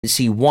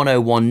emergency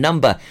 101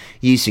 number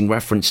using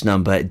reference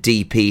number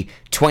DP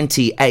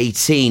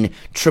 2018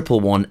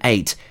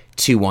 118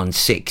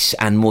 216,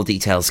 and more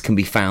details can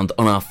be found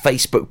on our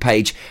Facebook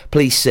page.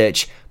 Please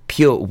search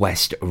Pure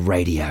West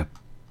Radio.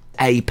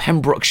 A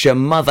Pembrokeshire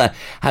mother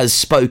has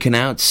spoken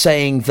out,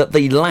 saying that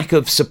the lack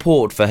of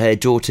support for her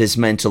daughter's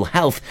mental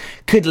health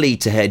could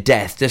lead to her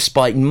death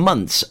despite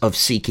months of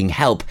seeking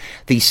help.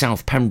 The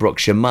South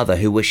Pembrokeshire mother,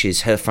 who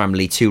wishes her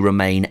family to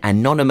remain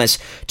anonymous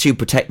to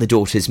protect the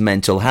daughter's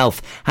mental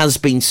health, has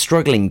been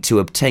struggling to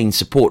obtain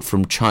support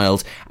from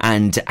child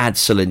and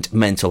adolescent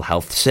mental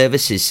health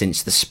services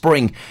since the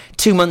spring.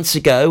 2 months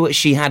ago,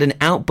 she had an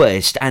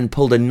outburst and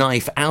pulled a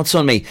knife out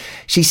on me.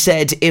 She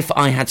said if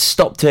I had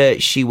stopped her,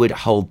 she would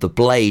hold the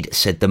blade,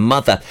 said the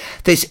mother.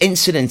 This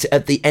incident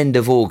at the end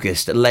of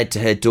August led to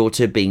her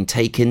daughter being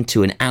taken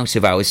to an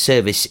out-of-hours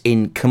service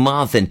in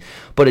Carmarthen,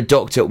 but a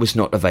doctor was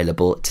not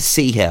available to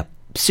see her.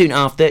 Soon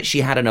after,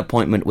 she had an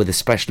appointment with a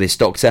specialist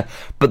doctor,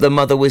 but the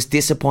mother was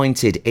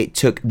disappointed. It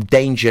took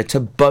danger to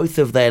both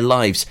of their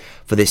lives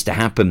for this to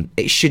happen.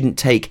 It shouldn't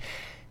take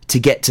to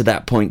get to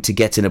that point to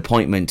get an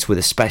appointment with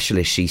a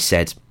specialist, she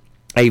said.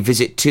 A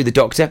visit to the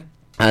doctor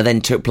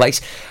then took place,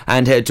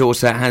 and her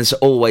daughter has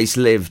always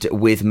lived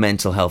with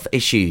mental health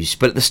issues,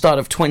 but at the start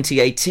of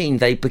 2018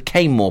 they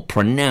became more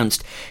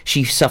pronounced.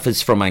 She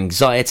suffers from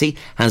anxiety,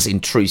 has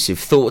intrusive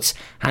thoughts,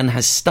 and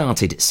has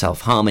started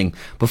self-harming.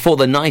 Before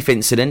the knife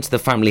incident, the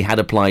family had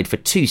applied for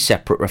 2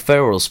 separate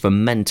referrals for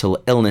mental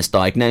illness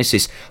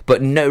diagnosis,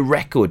 but no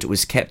record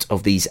was kept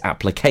of these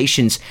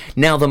applications.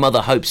 Now the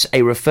mother hopes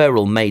a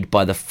referral made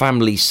by the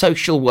family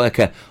social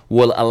worker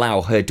will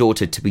allow her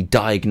daughter to be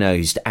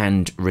diagnosed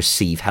and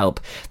receive help.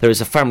 There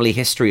is a family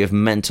history of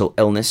mental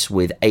illness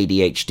with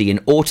ADHD and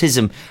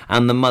autism,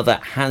 and the mother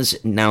has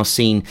now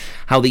seen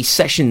how these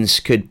sessions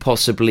could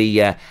possibly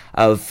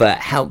have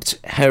helped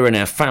her and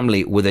her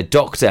family with a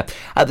doctor.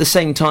 At the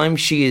same time,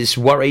 she is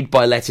worried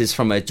by letters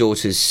from her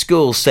daughter's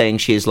school saying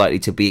she is likely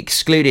to be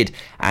excluded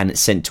and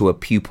sent to a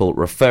pupil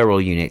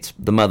referral unit.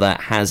 The mother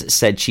has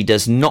said she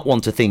does not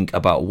want to think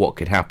about what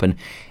could happen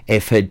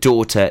if her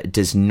daughter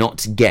does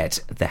not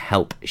get the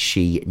help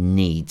she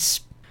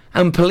needs.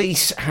 And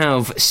police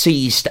have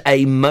seized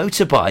a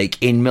motorbike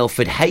in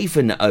Milford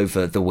Haven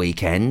over the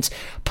weekend.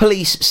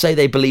 Police say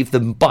they believe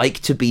the bike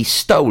to be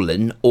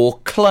stolen or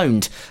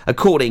cloned.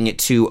 According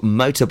to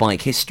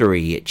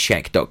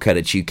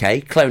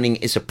motorbikehistorycheck.co.uk,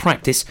 cloning is a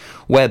practice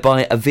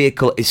whereby a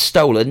vehicle is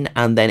stolen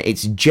and then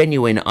its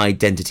genuine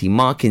identity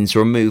markings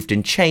removed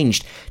and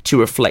changed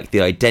to reflect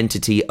the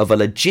identity of a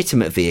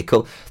legitimate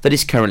vehicle that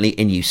is currently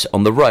in use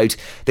on the road.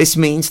 This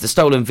means the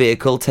stolen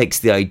vehicle takes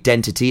the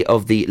identity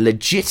of the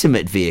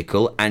legitimate vehicle,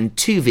 and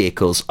 2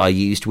 vehicles are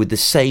used with the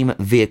same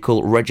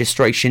vehicle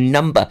registration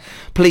number.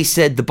 Police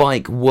said the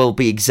bike will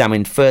be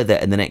examined further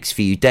in the next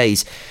few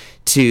days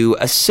to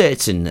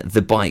ascertain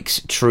the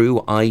bike's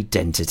true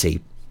identity.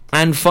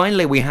 And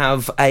finally, we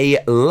have a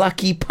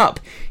lucky pup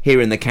here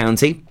in the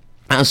county,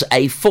 as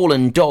a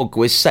fallen dog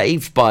was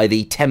saved by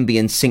the Tenby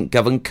and St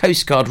Govan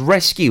Coast Guard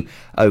rescue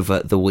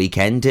over the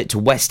weekend at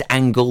West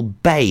Angle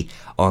Bay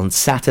on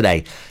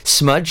Saturday.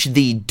 Smudge,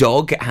 the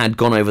dog, had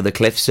gone over the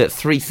cliffs at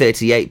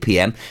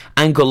 3:38pm.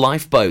 Angle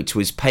Lifeboat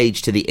was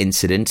paged to the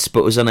incident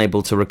but was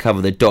unable to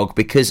recover the dog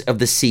because of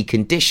the sea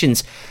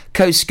conditions.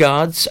 Coast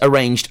Guards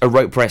arranged a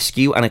rope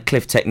rescue and a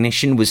cliff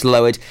technician was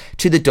lowered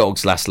to the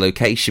dog's last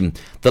location.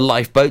 The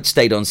lifeboat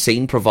stayed on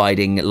scene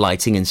providing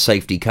lighting and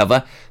safety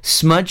cover.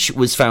 Smudge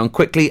was found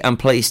quickly and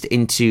placed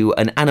into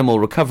an animal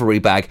recovery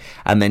bag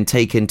and then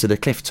taken to the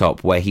cliff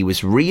top, where he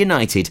was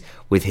reunited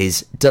with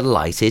his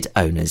delighted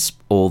owners.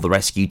 All the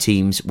rescue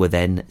teams were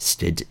then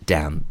stood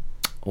down.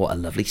 What a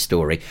lovely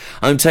story.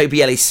 I'm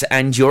Toby Ellis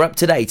and you're up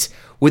to date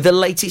with the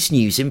latest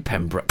news in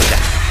Pembrokeshire.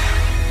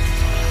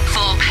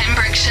 For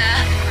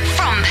Pembrokeshire,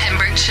 from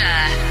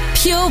Pembrokeshire.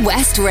 Pure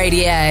West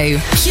Radio.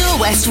 Pure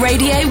West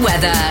Radio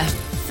weather.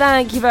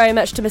 Thank you very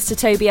much to Mr.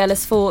 Toby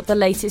Ellis for the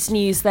latest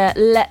news there.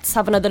 Let's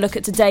have another look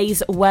at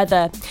today's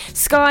weather.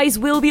 Skies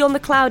will be on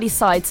the cloudy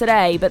side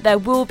today, but there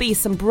will be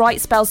some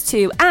bright spells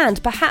too,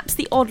 and perhaps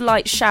the odd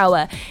light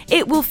shower.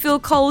 It will feel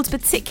cold,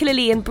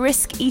 particularly in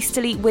brisk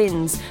easterly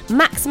winds.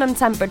 Maximum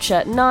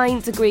temperature 9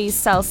 degrees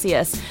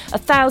Celsius.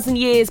 1,000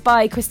 Years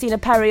by Christina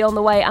Perri on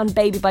the way, and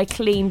Baby by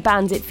Clean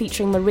Bandit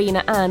featuring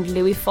Marina and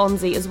Louis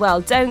Fonsi as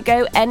well. Don't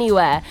go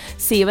anywhere.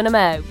 See you in a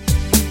mo.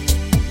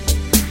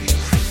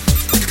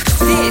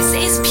 This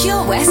is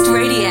Pure West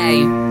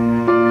Radio.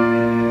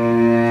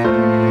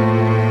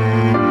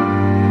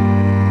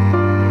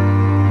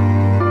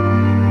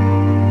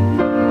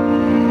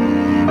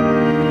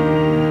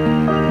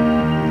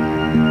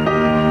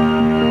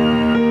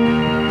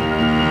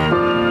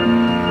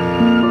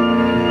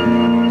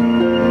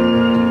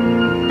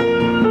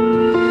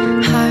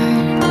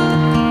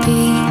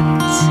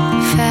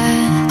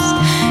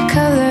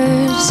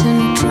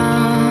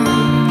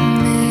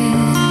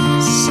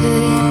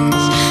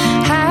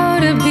 How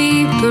to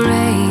be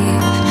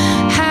brave,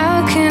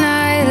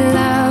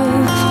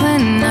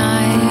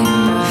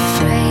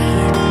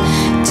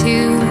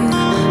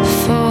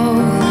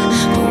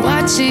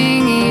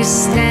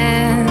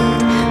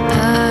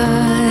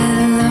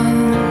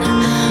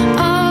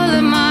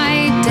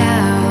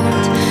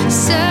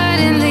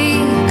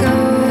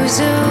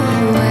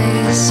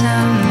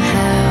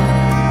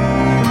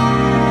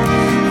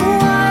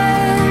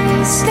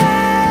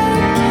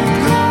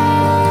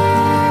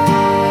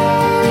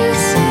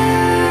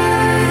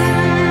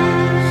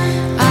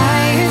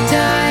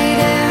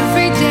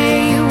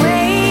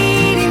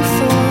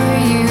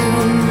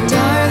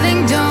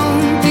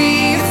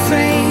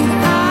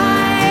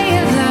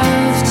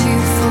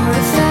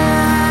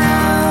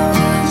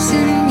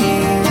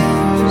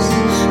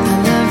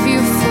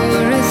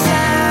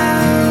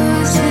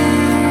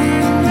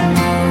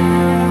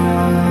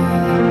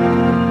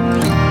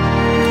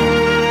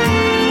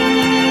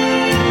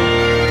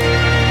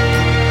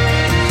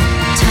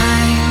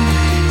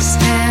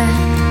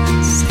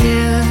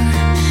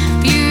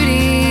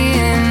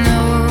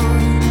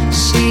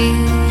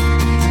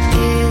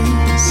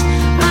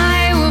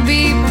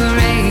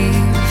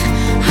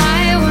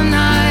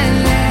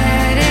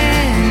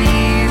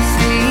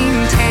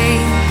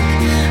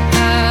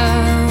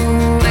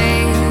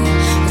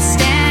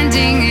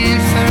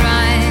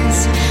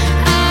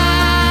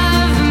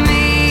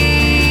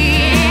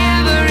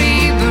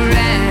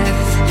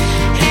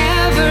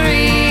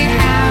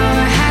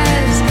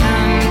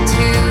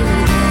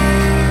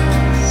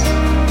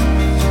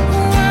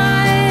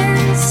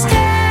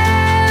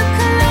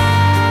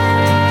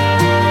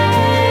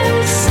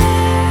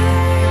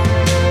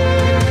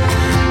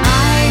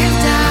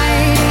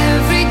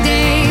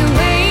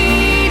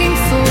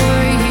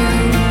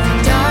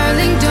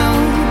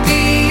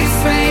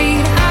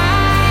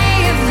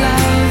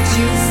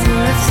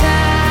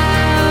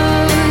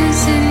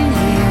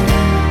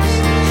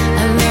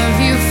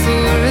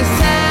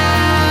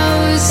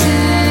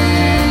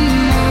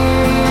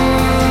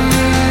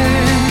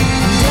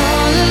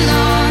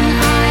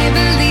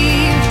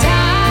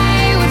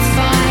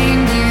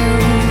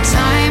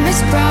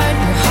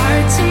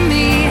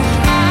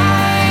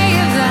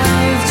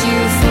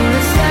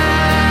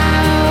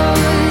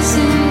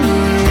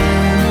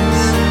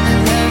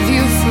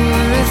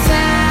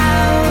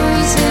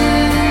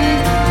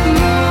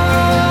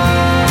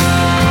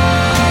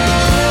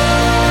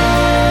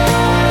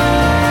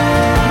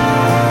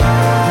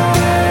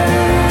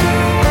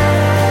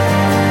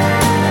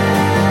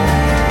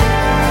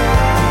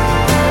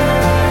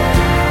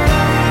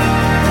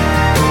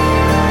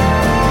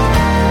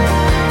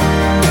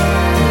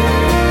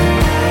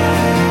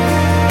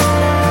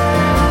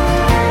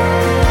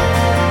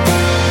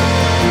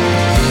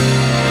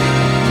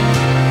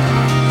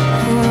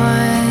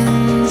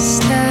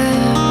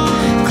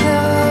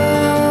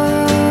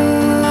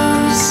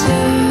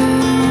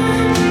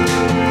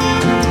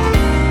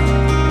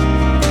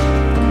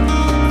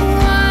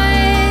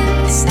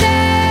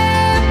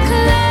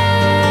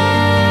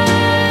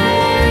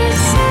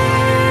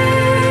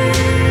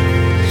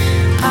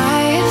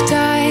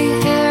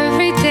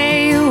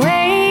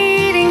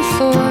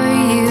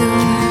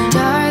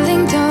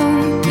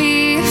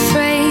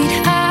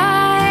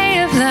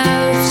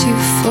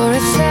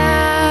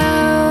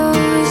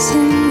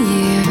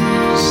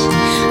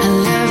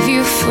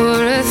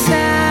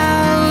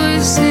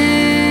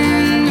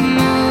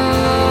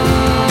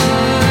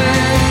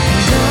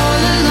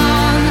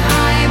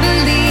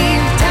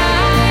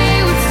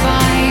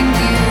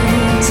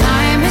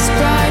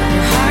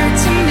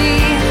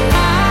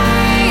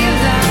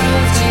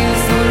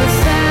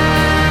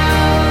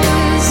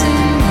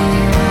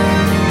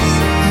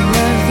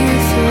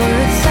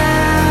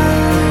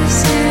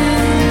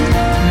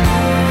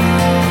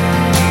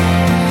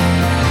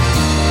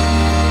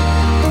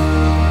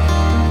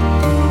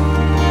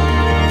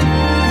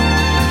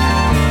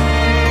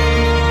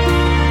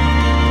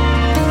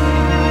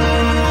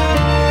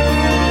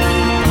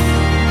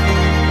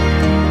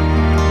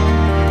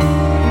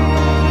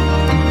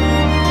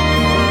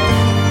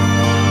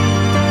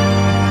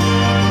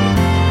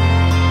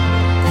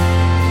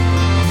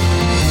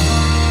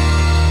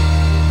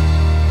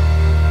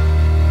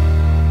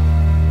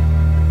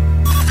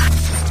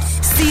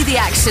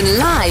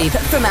 live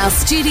from our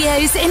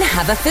studios in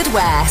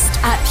Haverfordwest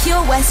at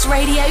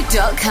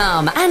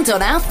purewestradio.com and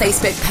on our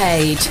Facebook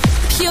page,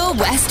 Pure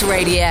West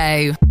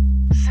Radio.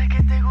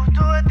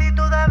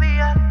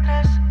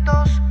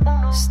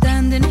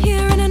 Standing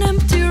here in an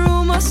empty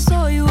room, I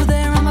saw you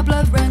there and my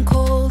blood ran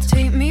cold.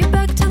 Take me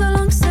back to the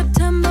long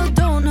September,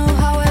 don't know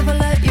how I ever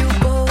let you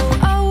go.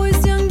 I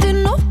was young,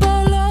 didn't know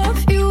about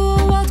love, you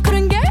were wild,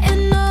 couldn't get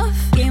enough.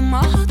 Gave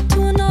my heart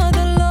to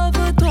another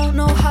lover, don't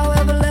know how I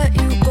ever let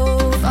you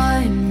go.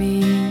 Find me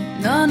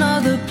none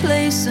other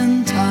place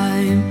and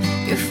time,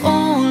 if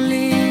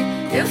only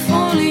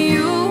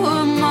you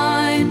were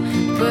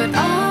mine. But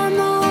I'm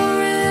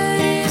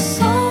already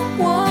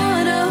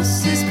someone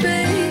else's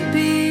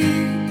baby.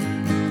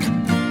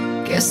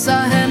 Guess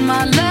I had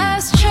my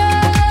last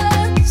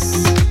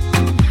chance,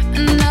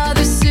 and now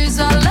this is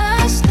our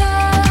last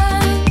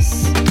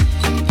dance.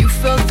 You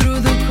fell through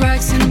the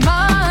cracks in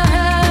my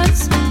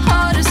hands.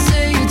 Hard to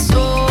say it's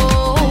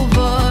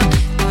over,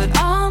 but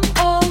I'm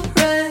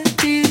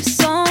already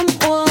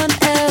someone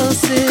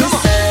else's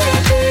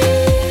baby.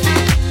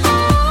 Oh,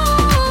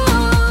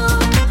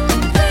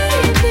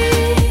 baby.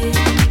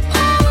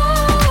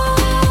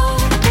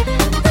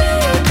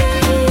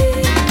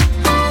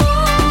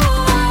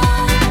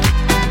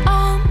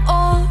 I'm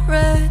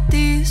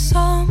already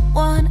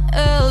someone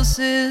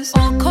else's.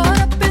 All caught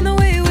up in the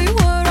way we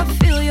were. I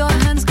feel your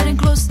hands getting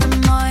close to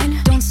mine.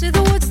 Don't say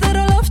the words that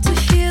I love to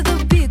hear.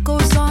 The beat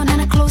goes on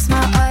and I close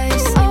my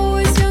eyes. I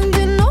was young,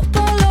 didn't know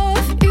about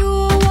love. You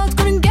were wild,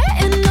 couldn't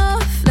get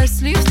enough.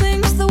 Let's leave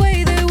things the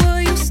way they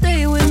were. You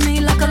stay with me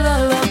like a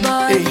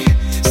lullaby. Ey,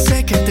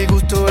 sé que te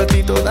gustó a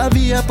ti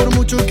todavía por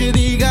mucho que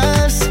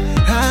digas.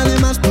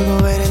 Además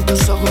puedo ver en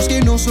tus ojos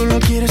que no solo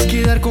quieres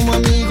quedar como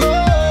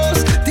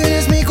amigos.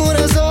 Tienes mi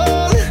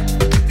corazón,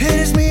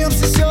 eres mi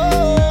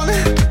obsesión.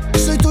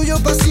 Soy tuyo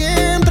para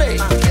siempre.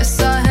 Guess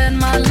I had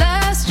my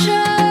last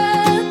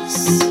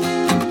chance,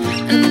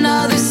 and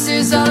now this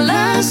is our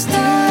last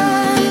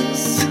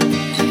dance.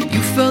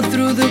 You fell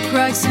through the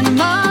cracks in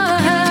my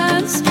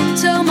hands.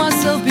 Tell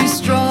myself be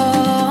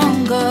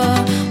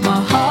stronger.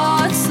 My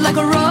heart's like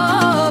a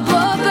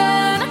rubber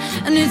band,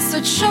 and it's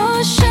such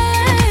a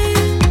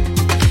shame.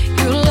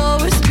 You'll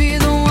always be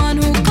the one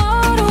who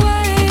got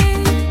away.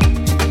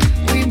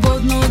 We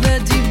both know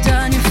that deep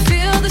down you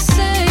feel the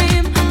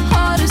same.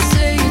 Hard to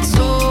say it's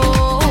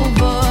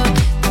over,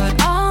 but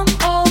I'm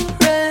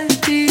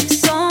already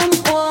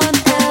someone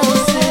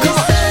else's.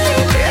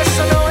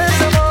 Eso no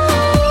es amor,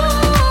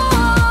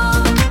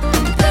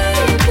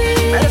 Baby,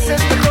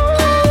 mereces mejor.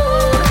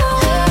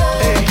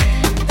 Ey,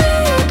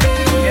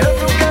 quiero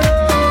tu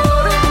calor.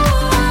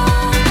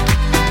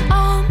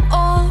 I'm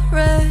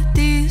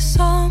already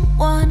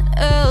someone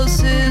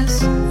else's.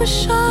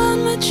 Wish I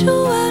met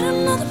you at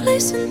another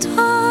place and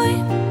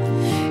time.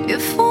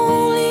 If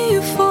only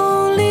you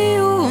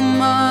were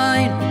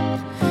mine.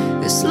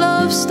 This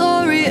love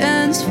story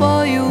ends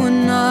for you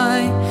and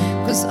I,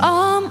 'cause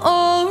I'm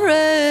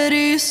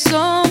already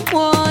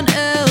someone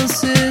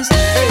else's.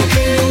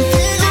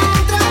 Contigo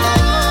otra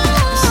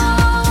vez.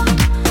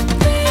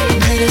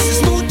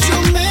 Mereces mucho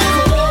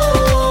mejor.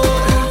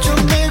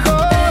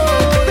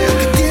 Lo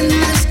que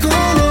tienes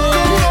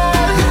conmigo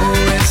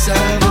no es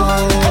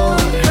amor.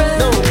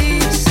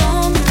 Already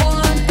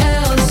someone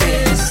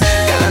else's.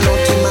 Cada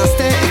noche más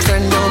te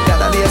extraño,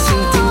 cada día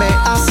sin ti me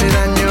hace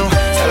daño.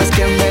 Sabes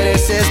que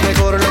mereces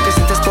mejor, lo que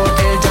sientes por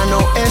él ya no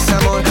es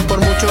amor. Por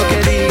mucho que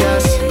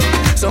digas,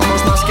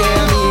 somos más que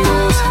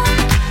amigos.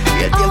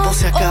 Y el tiempo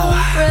se acaba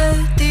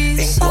Already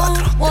en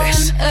 4,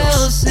 3,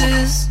 2,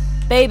 1.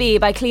 Baby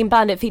by Clean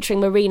Bandit featuring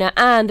Marina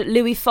and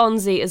Louis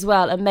Fonsi as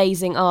well.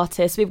 Amazing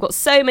artists. We've got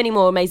so many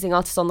more amazing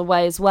artists on the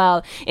way as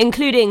well,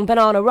 including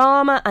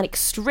Bananarama and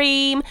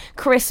Extreme,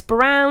 Chris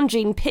Brown,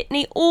 Gene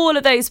Pitney. All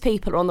of those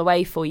people are on the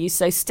way for you,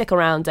 so stick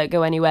around, don't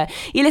go anywhere.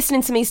 You're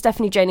listening to me,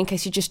 Stephanie Jane, in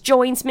case you just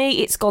joined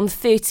me. It's gone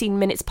 13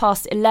 minutes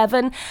past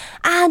 11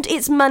 and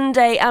it's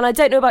Monday, and I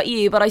don't know about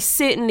you, but I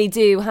certainly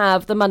do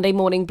have the Monday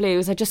morning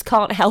blues. I just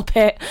can't help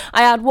it.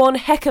 I had one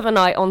heck of a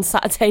night on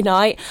Saturday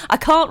night. I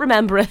can't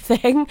remember a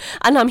thing,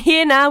 and I'm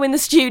here now in the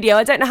studio.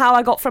 I don't know how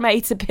I got from A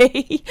to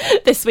B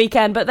this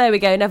weekend, but there we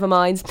go, never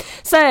mind.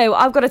 So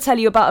I've got to tell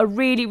you about a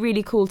really,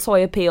 really cool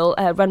toy appeal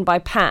run by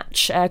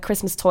Patch,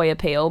 Christmas toy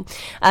appeal,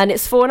 and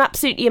it's for an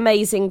absolutely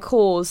amazing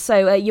cause,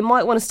 so you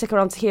might want to stick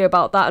around to hear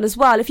about that. And as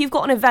well, if you've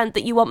got an event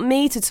that you want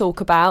me to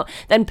talk about,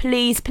 then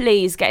please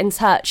get in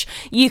touch.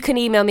 You can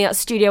email me at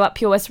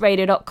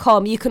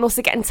studio@purewestradio.com. You can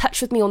also get in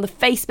touch with me on the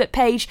Facebook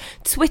page,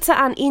 Twitter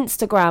and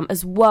Instagram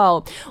as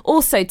well.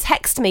 Also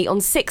text me on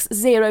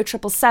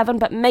 60777,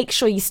 but make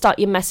sure you start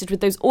your message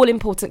with those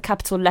all-important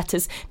capital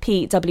letters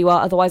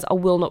PWR, otherwise I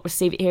will not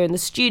receive it here in the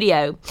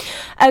studio.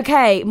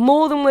 Okay,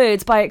 More Than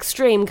Words by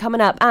Extreme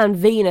coming up, and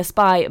Venus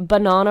by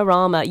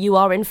Bananarama. You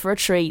are in for a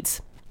treat.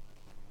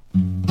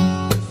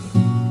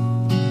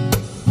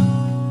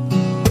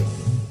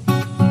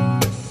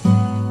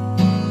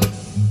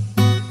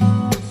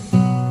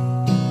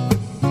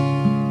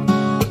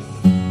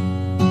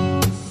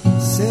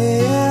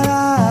 Saying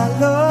I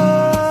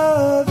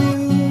love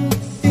you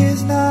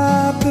is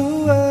not the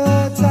way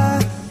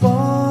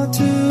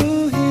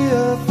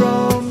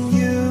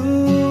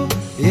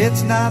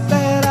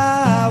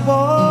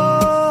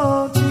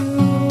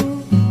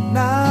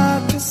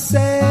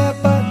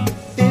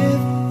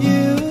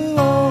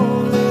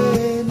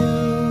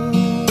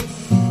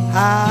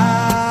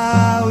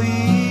how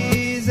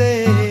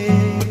easy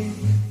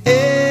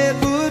it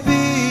would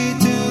be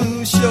to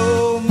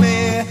show me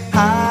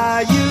how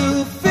you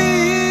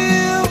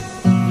feel.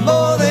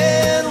 More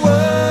than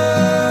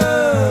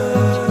words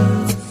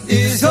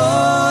is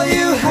all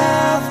you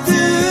have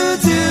to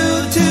do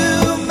to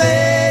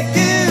make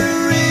it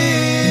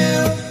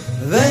real.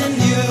 Then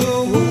you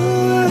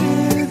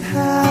wouldn't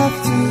have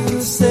to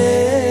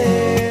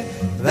say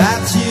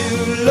that you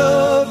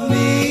love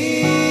me,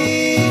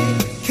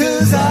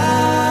 'cause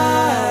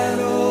I'd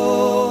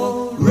already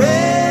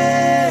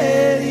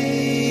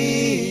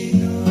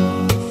know.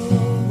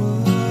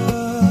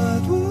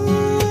 What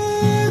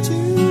would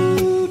you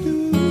do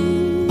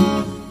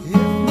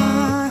if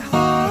my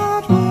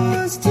heart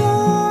was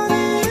torn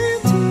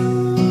into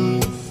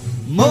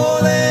more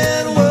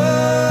than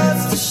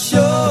words to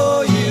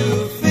show you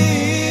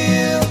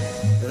feel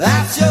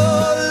that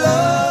your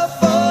love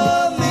for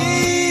me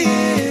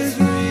is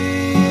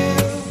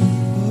real?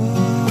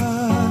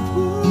 What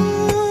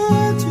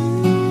would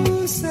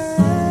you say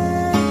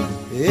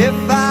if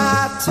I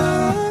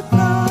took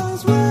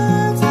those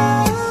words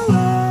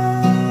away?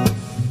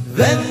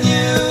 Then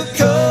you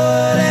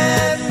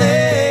couldn't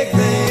make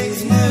things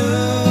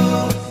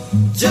new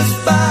just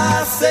by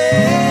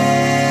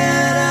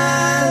saying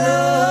I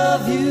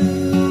love you.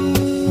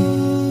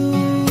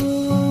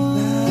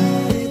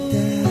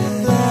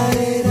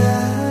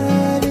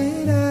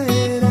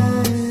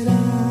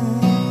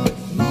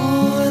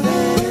 More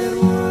than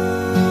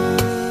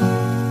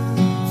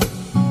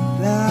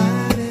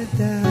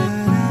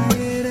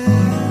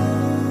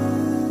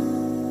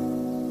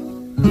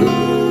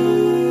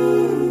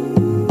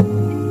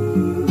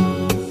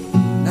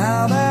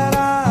now that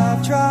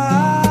I've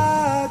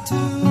tried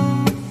to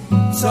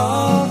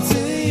talk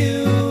to you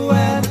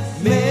and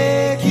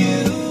make you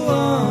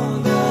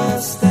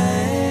understand,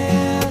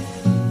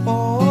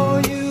 all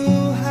you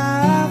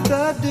have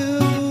to do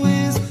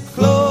is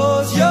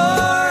close your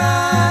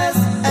eyes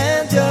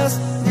and just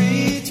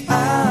reach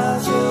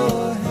out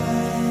your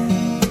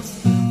hands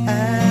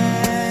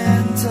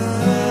and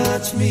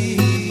touch me.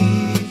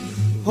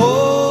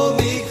 Hold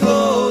me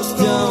close,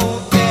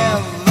 don't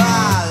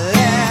ever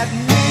let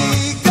me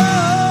go.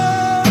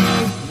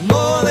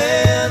 More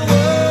than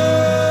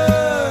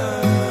words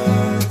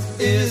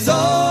is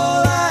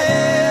all I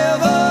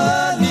ever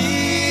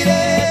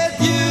needed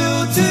you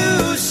to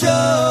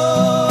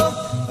show.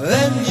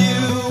 Then you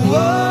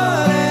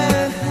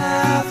wouldn't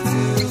have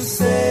to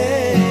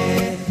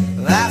say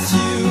that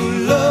you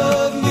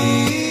love me,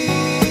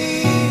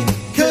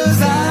 'cause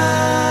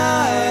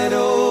I'd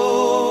already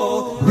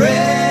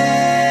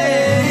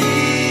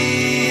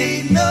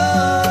know.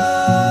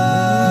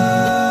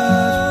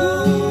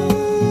 What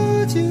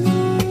would you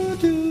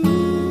do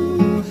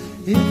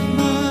if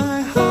my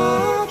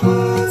heart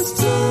was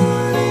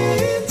torn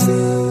into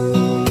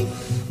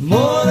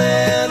more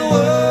than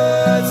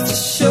words to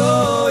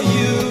show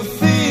you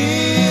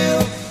feel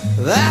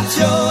that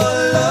your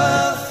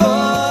love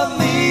for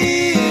me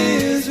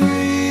is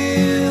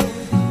real?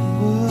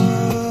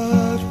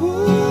 What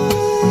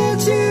would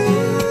you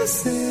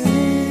say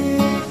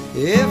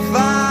if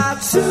I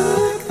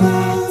took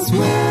those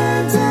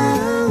words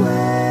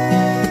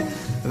away?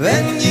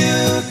 Then you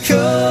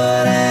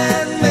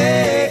couldn't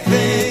make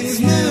things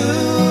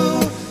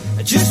new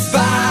just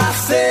by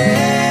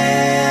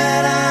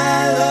saying I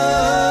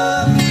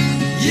love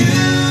you.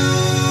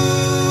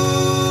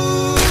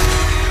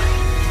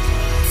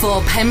 For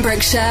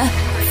Pembrokeshire,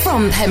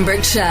 from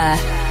Pembrokeshire,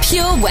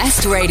 Pure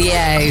West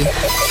Radio.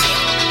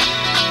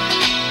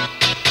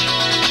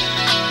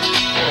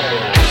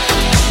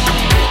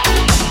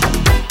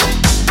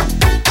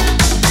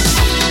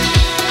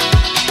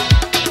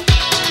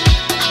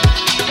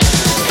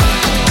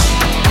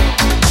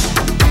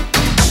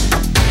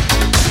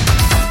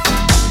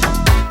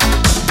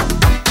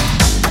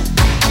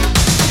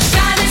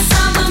 Goddess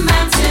on the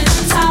mountain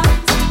top,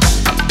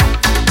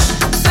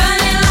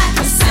 burning like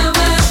a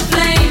silver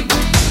flame,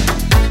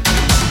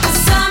 the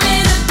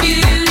summit of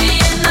beauty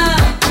and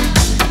love.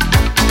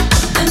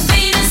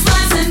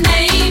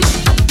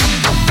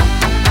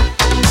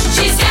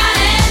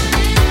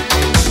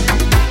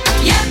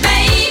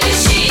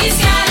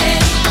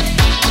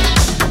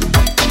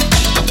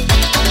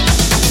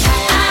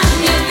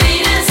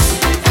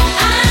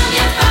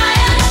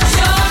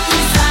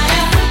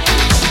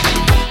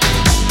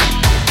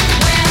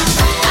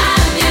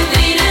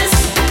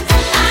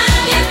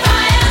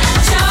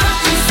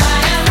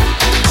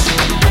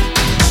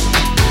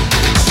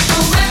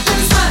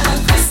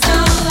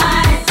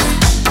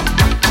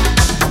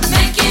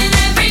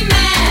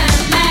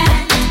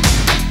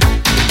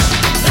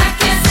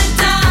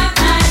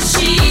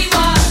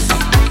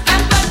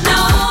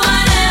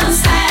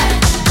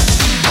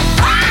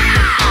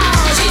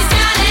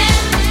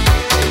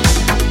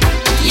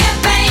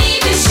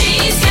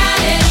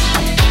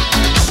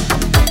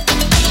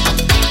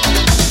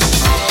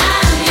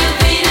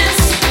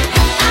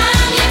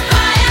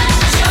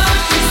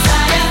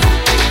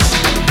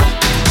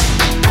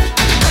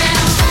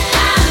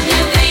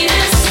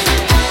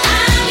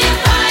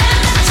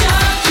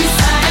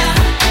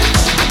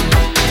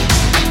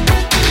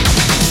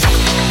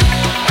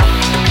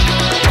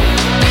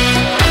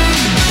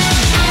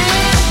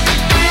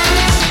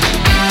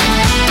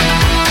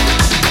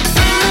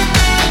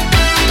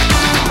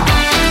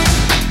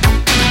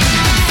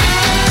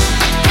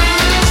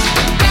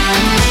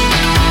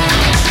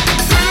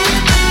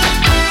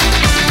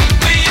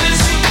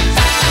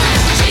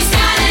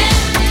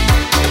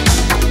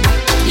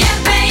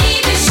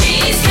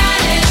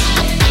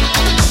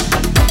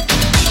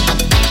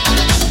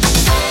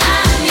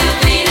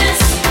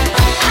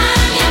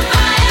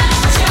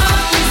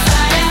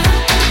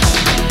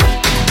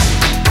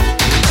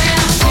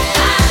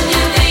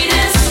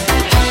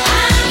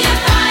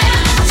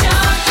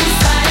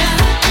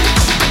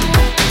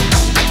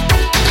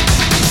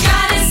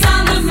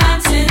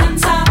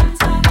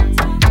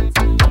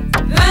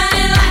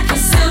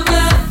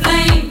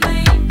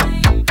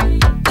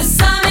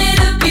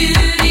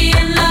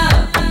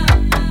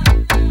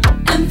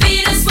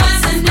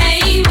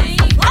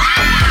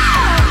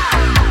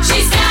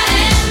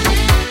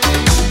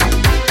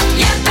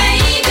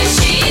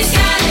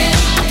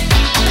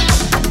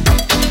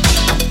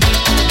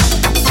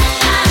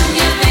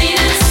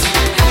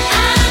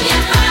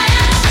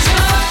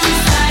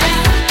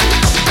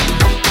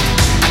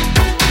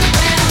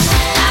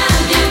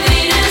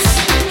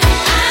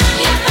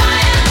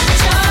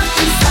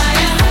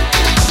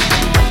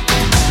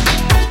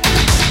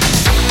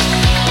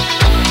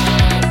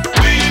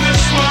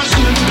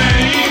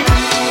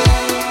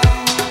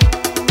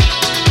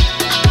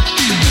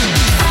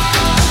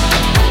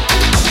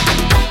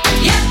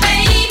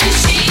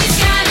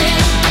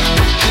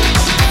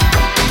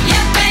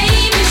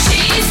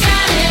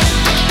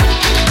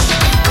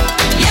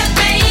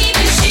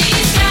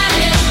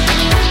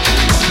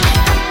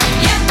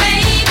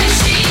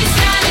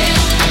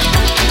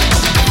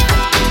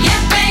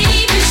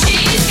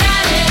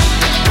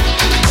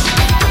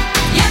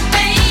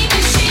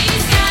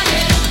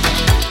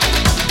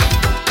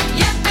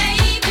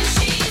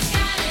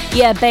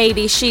 Yeah,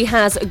 baby, she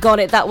has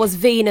got it. That was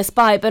Venus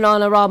by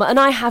Bananarama, and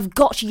I have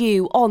got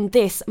you on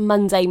this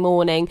Monday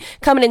morning,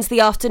 coming into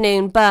the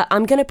afternoon, but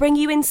I'm going to bring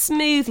you in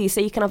smoothly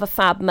so you can have a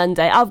fab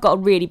Monday. I've got a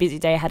really busy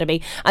day ahead of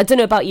me. I don't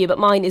know about you, but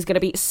mine is going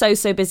to be so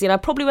busy, and I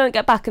probably won't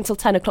get back until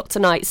 10 o'clock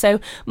tonight, so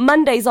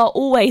Mondays are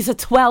always a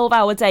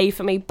 12-hour day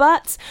for me,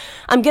 but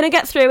I'm going to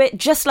get through it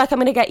just like I'm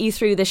going to get you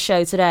through this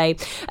show today.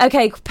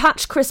 Okay,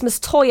 Patch Christmas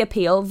Toy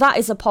Appeal, that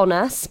is upon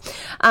us,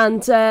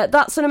 and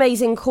that's an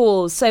amazing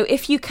cause. So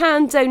if you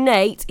can donate,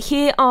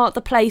 here are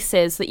the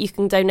places that you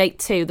can donate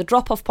to. The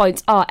drop-off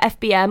points are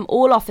FBM,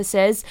 all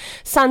offices,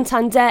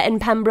 Santander in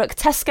Pembroke,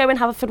 Tesco in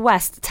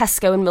Haverfordwest,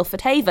 Tesco in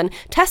Milford Haven,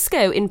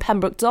 Tesco in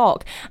Pembroke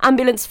Dock,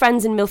 Ambulance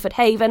Friends in Milford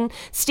Haven,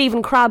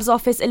 Stephen Crabb's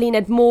office,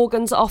 Elena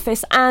Morgan's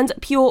office, and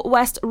Pure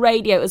West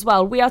Radio as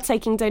well. We are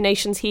taking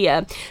donations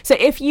here. So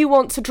if you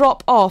want to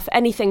drop off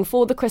anything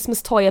for the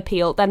Christmas Toy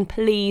Appeal, then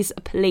please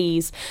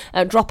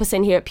drop us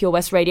in here at Pure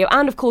West Radio,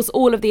 and of course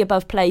all of the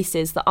above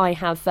places that I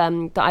have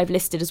that I've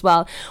listed as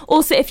well.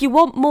 Also, if you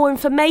want more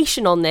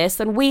information on this,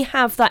 then we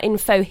have that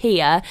info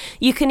here.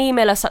 You can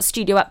email us at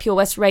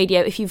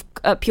studio@purewestradio if you've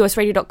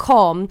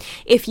purewestradio.com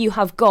if you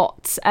have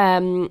got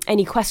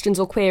any questions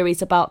or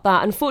queries about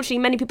that. Unfortunately,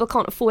 many people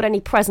can't afford any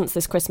presents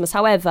this Christmas.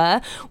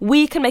 However,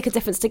 we can make a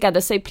difference together,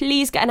 so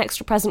please get an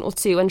extra present or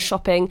two when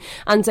shopping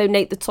and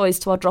donate the toys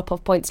to our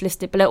drop-off points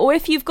listed below. Or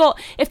if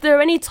there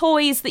are any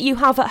toys that you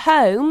have at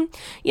home,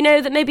 you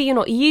know, that maybe you're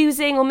not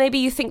using, or maybe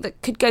you think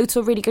that could go to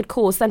a really good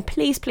cause, then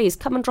please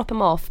come and drop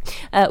them off.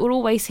 We're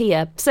always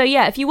here. So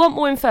yeah, if you want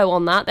more info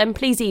on that, then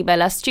please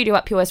email us,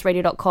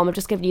 studio@purewestradio.com. I've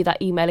just given you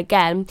that email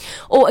again.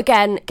 Or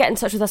again, get in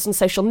touch with us on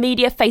social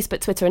media,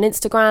 Facebook, Twitter and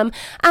Instagram,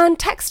 and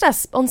text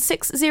us on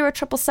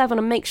 60777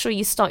 and make sure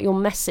you start your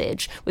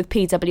message with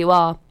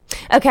PWR.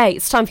 Okay,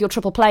 it's time for your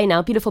triple play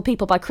now. Beautiful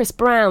People by Chris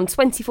Brown,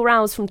 24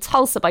 Hours from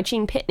Tulsa by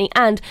Gene Pitney,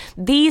 and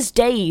These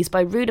Days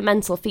by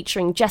Rudimental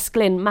featuring Jess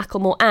Glynn,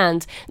 Macklemore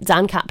and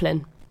Dan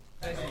Kaplan.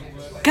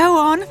 Go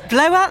on,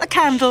 blow out the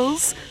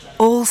candles.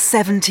 All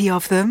 70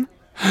 of them.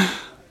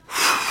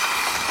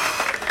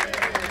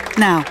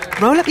 Now,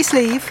 roll up your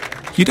sleeve.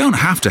 You don't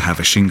have to have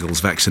a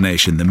shingles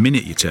vaccination the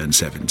minute you turn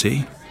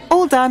 70.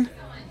 All done.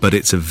 But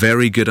it's a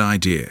very good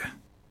idea.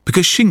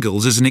 Because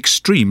shingles is an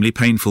extremely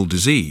painful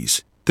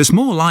disease that's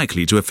more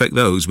likely to affect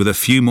those with a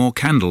few more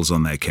candles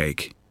on their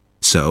cake.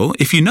 So,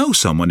 if you know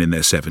someone in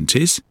their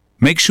 70s,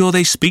 make sure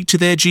they speak to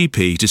their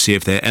GP to see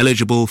if they're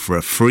eligible for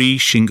a free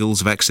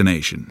shingles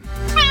vaccination.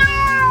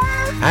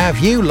 Have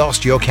you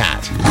lost your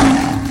cat?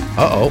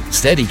 Uh-oh,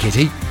 steady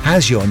kitty.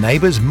 Has your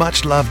neighbour's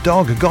much-loved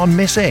dog gone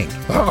missing?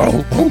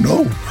 Uh-oh, oh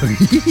no.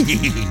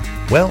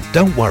 Well,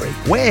 don't worry,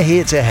 we're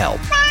here to help.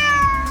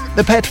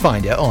 The Pet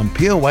Finder on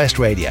Pure West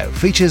Radio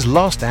features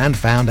lost and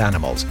found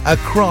animals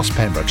across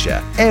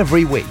Pembrokeshire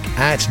every week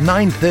at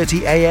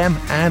 9:30am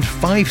and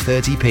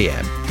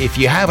 5:30pm. If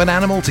you have an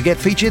animal to get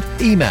featured,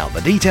 email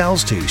the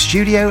details to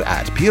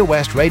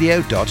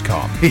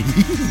studio@purewestradio.com.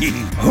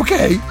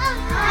 Okay.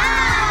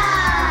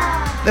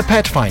 The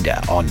Pet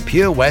Finder on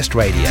Pure West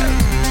Radio.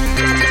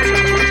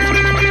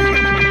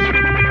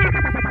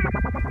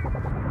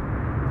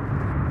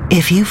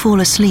 If you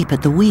fall asleep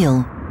at the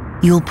wheel,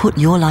 you'll put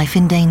your life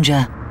in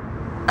danger,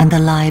 and the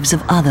lives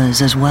of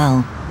others as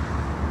well.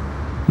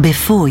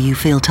 Before you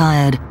feel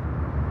tired,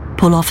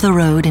 pull off the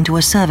road into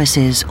a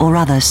services or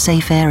other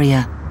safe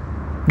area,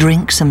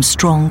 drink some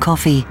strong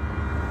coffee,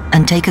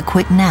 and take a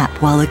quick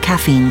nap while the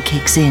caffeine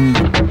kicks in.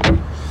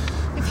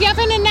 If you're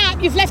having a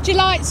nap, you've left your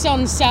lights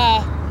on,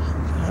 sir.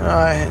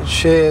 Alright,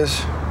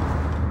 cheers.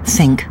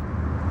 Think.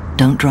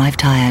 Don't drive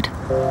tired.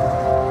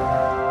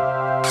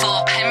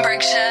 For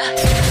Pembrokeshire,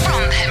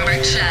 from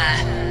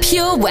Pembrokeshire.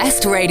 Pure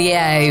West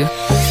Radio.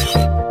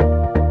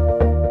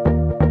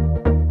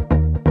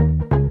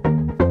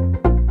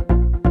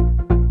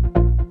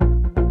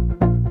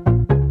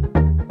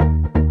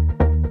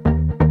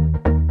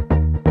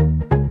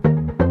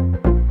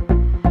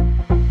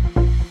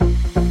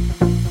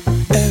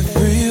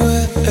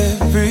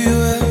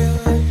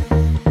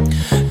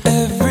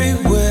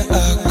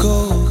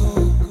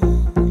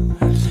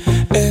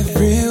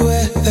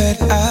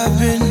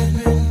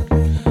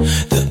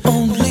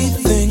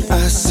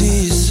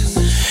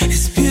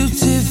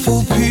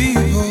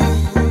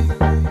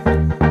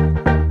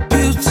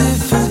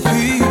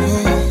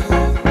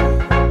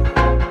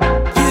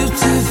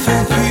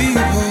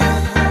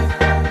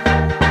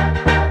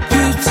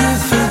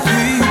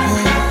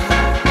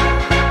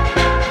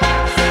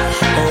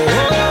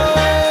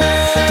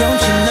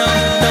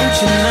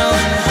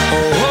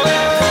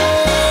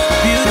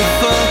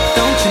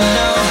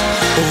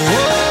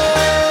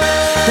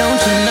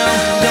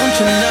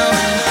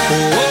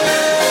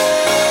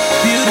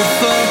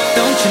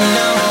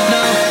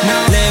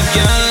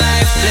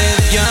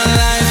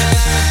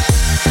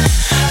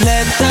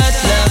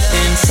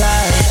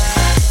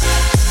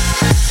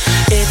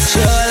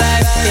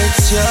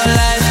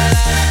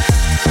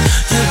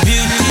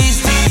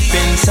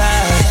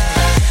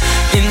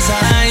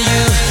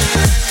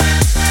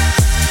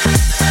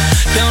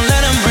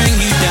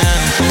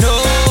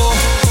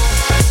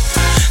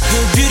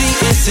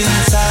 It's in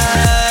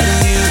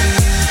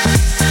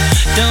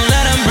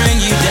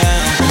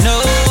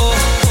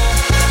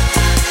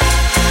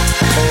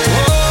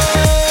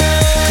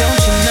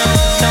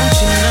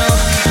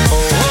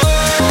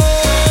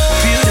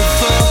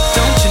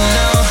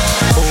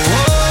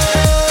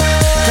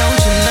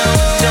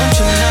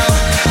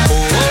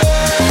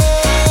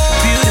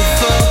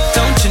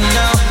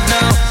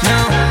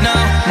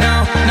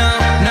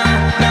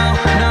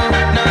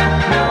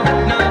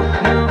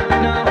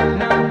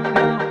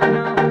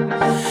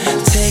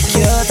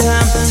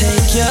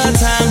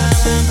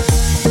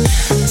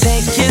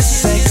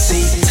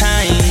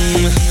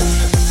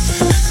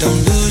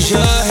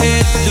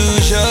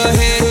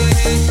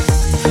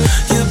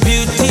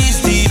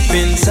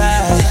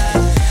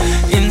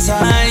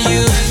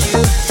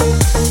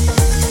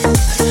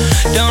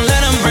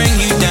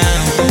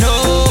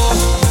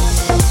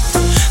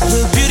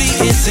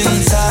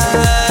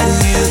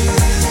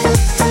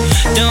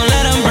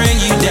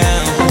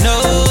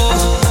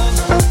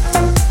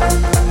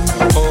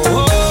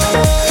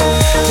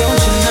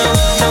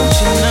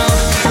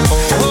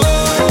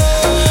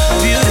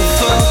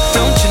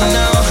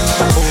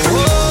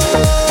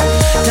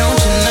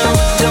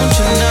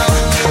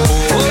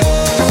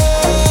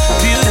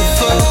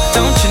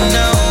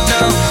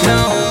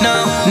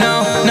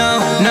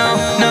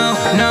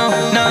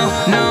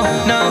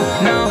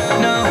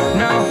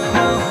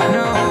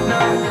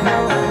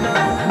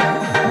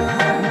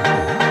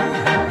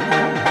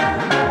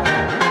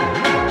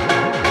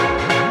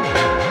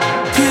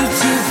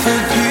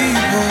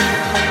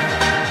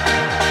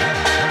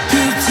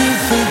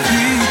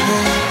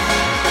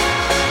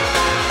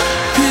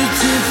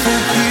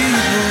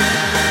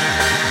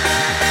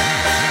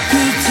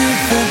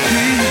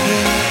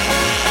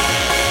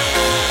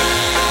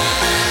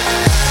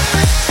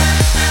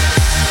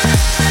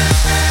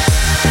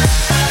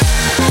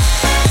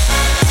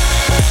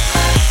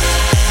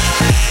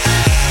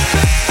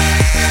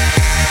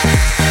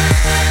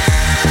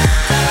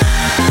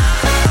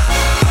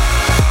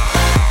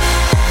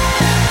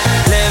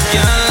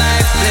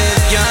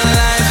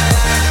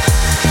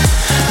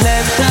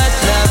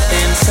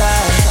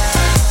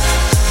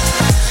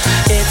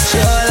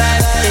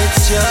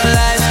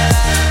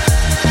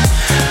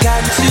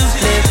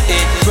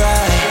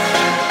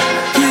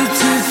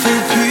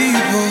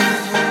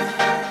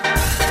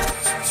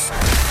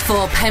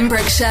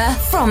Pembrokeshire,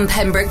 from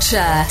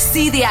Pembrokeshire.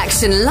 See the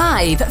action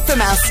live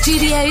from our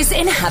studios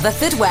in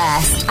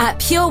Haverfordwest at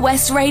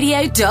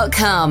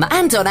purewestradio.com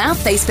and on our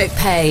Facebook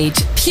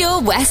page,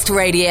 Pure West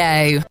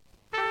Radio.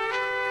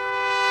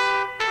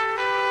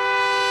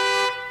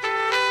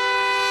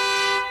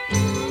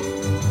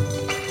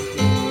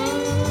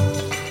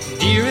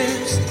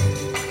 Dearest,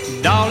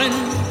 darling,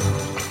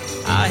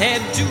 I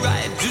had to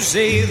write to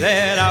say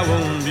that I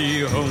won't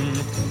be home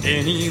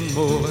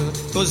anymore.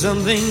 'Cause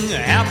something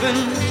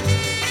happened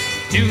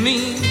to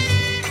me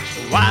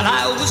while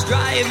I was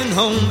driving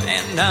home,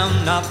 and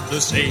I'm not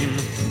the same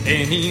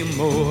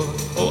anymore.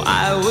 Oh,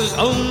 I was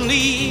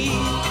only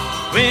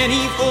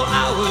 24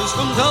 hours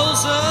from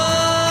Tulsa,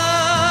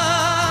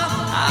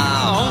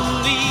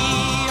 only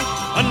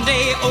one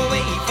day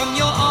away from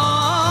your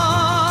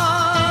arms.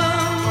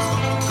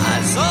 I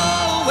saw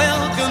a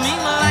welcoming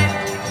light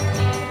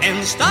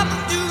and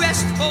stopped to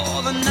rest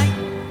for the night,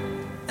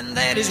 and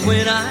that is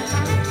when I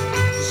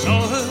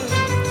saw her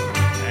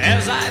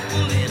as I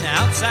pulled in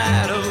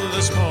outside of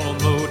the small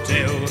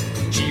motel.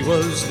 She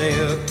was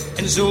there,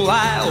 and so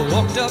I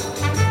walked up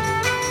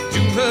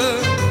to her,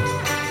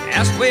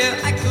 asked where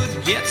I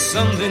could get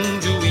something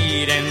to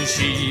eat, and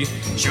she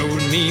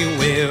showed me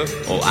where.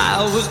 Oh,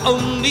 I was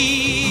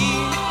only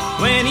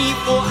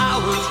 24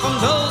 hours from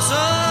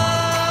Tulsa,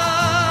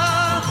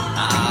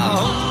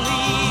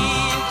 only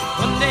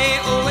one day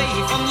away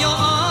from your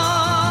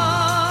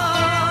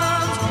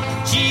arms.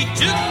 She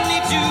took me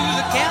to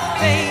the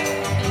cafe.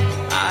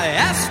 I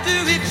asked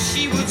her if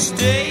she would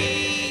stay.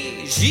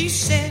 She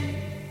said,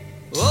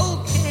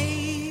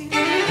 okay.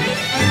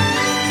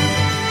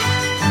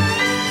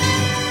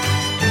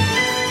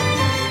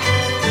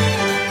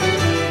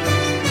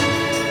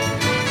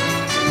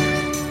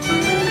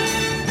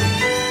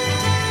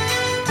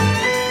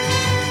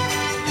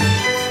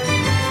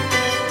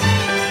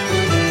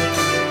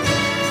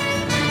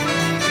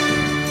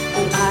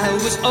 I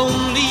was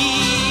only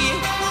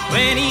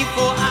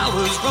 24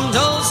 hours from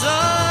Tulsa,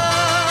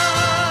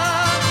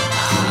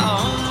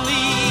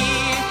 only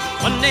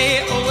one day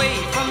away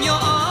from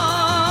your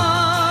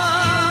arms.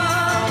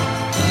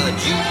 The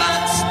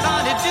jukebox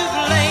started to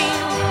play,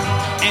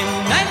 and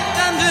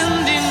nighttime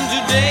turned into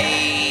day.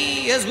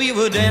 As we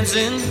were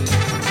dancing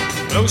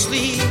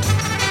closely,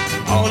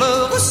 all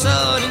of a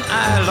sudden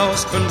I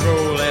lost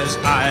control as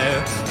I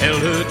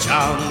held her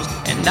charms,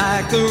 and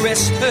I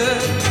caressed her,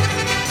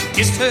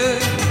 kissed her,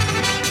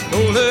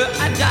 told her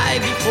I'd die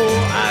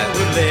before I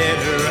would let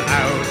her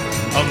out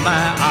of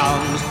my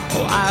arms.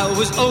 Oh, I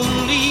was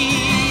only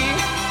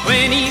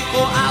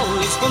 24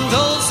 hours from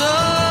Tulsa,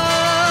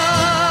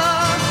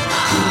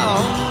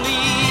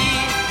 only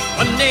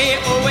one day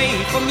away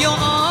from your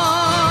arms.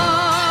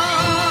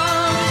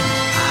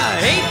 I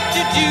hate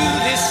to do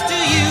this to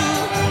you,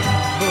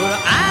 but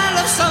I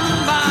love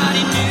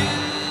somebody new.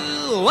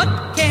 What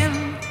can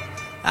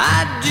I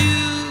do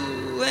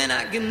when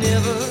I can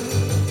never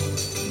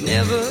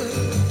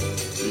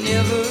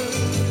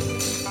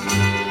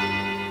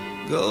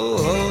go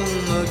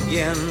home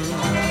again?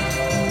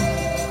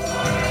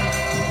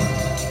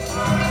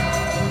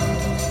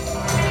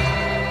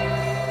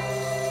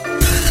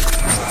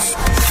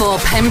 For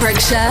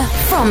Pembrokeshire,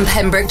 from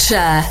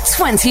Pembrokeshire,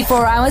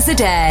 24 hours a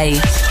day.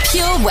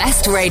 Pure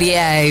West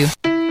Radio.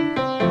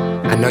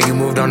 I know you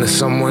moved on to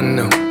someone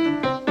new.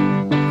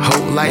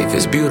 Whole life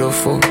is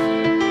beautiful.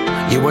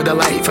 You were the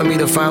light for me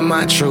to find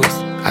my truth.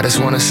 I just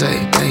wanna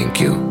say thank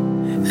you.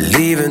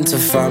 Leaving to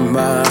find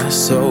my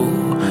soul.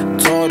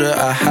 Told her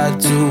I had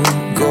to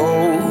go.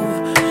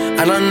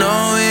 And I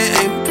know it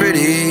ain't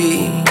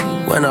pretty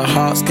when our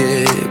hearts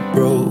get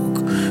broke.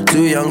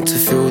 Too young to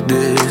feel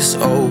this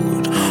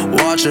old,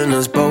 watching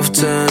us both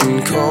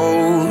turn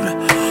cold.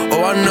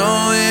 Oh, I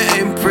know it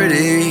ain't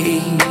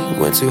pretty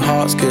when two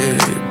hearts get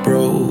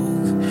broke.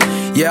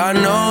 Yeah, I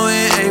know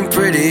it ain't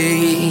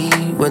pretty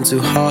when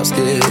two hearts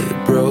get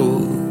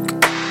broke.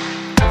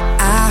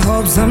 I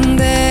hope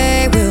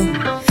someday we'll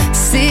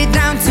sit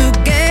down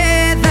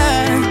together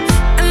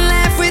and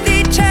laugh with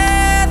each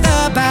other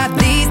about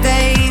these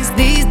days,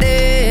 these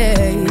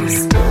days.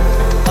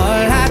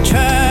 All our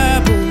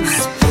troubles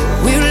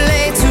we'll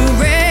lay to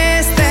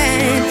rest,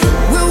 and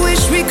we'll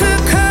wish we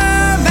could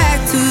come back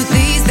to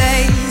these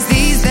days,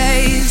 these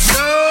days.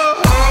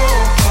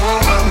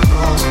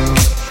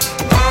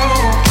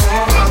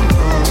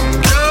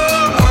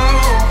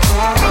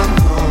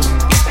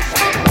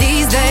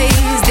 These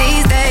days,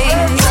 these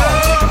days.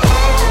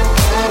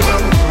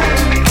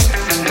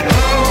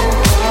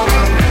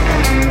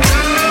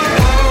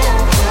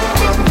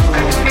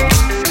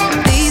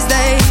 These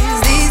days,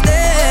 these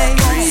days.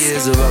 3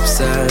 years of ups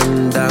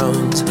and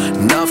downs,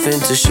 nothing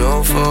to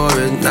show for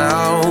it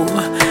now.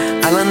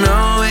 And I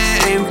know it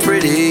ain't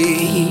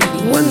pretty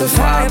when the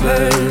fire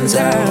burns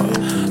out.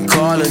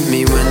 Calling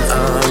me when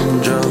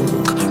I'm drunk,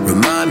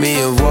 remind me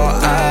of what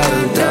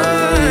I've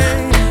done.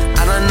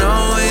 And I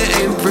know it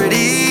ain't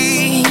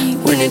pretty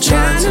when you're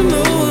trying to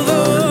move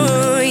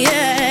on.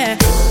 Yeah,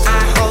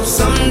 I hope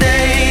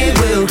someday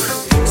we'll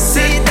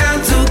sit down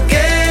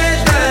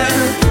together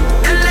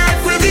and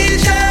laugh with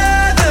each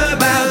other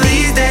about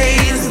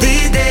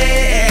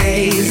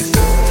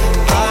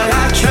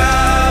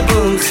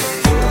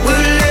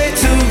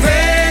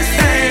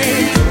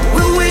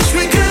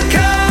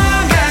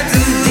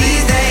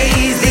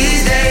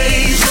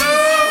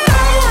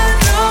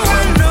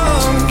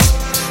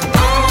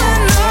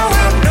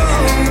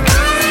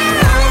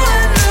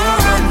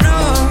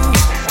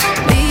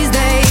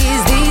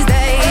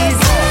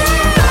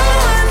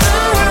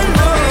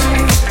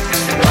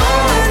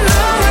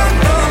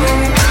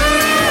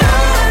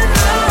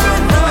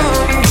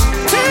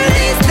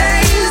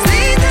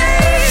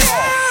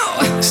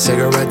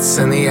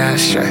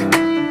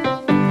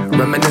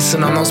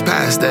reminiscing on those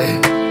past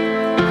days.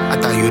 I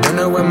thought you'd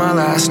know with my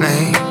last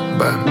name,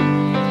 but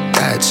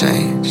that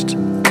changed.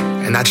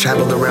 And I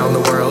traveled around the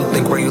world,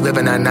 think where you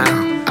living at now.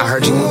 I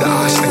heard you moved to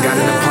Austin, got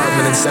an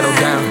apartment and settled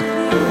down.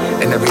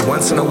 And every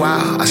once in a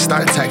while, I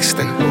start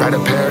texting, write a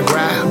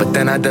paragraph, but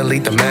then I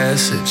delete the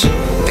message.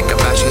 Think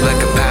about you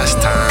like a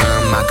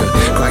pastime. I could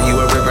cry you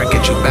a river,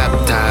 get you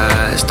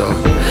baptized. Or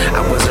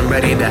I wasn't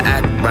ready to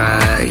act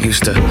right.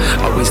 Used to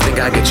always think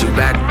I'd get you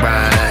back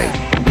right.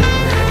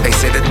 They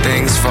say that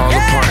things fall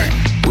apart.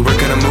 We were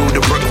gonna move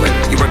to Brooklyn,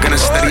 you were gonna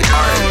study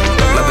art.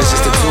 Love is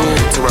just a tool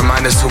to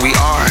remind us who we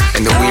are,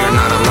 and that we are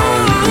not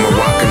alone when we're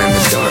walking in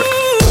the dark.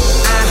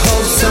 I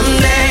hope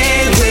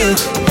someday we'll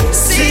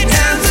sit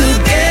down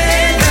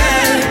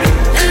together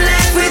and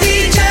laugh with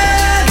each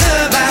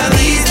other about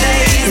these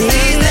days,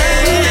 these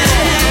days.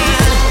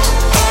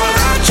 All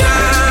our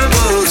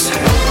troubles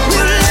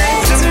will lay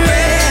to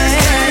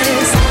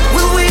rest.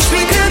 We wish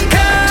we could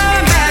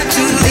come back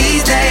to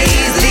these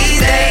days,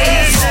 these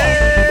days.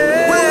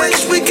 We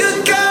wish we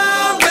could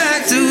come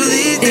back to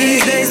these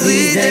days,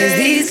 these days,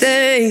 these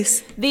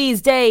days.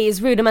 These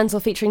Days, Rudimental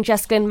featuring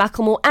Jessica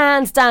Macklemore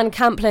and Dan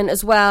Camplin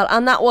as well.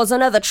 And that was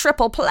another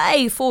triple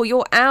play for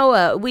your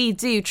hour. We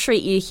do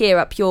treat you here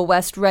at Pure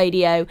West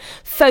Radio.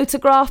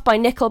 Photograph by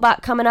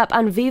Nickelback coming up,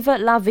 and Viva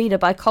La Vida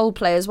by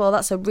Coldplay as well.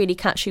 That's a really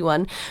catchy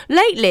one.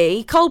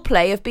 Lately,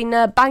 Coldplay have been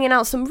banging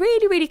out some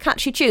really, really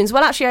catchy tunes.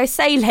 Well, actually, I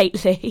say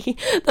lately.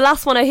 The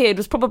last one I heard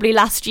was probably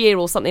last year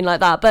or something like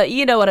that. But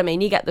you know what I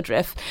mean. You get the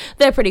drift.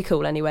 They're pretty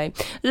cool anyway.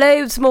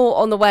 Loads more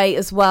on the way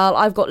as well.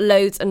 I've got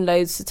loads and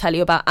loads to tell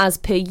you about as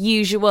per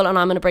usual, and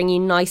I'm going to bring you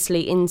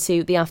nicely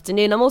into the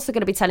afternoon. I'm also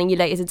going to be telling you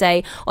later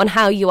today on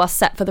how you are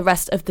set for the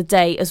rest of the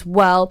day as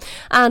well.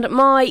 And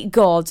my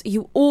God,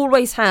 you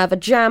always have a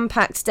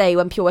jam-packed day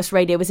when Pure West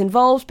Radio is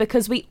involved,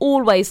 because we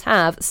always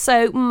have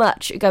so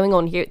much going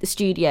on here at the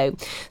studio.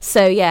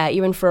 So yeah,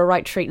 you're in for a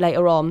right treat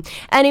later on.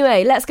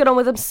 Anyway, let's get on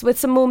with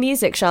some more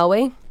music, shall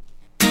we?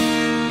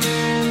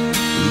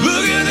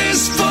 Look at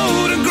this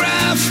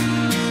photograph.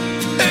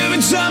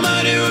 Every time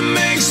I do, it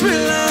makes me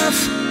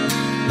laugh.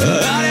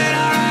 How did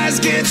our eyes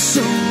get so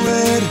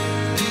red?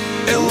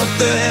 And what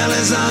the hell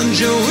is on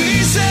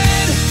Joey's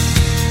head?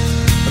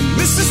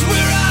 This is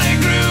where I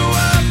grew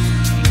up.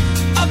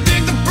 I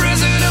think the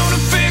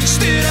president fixed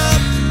it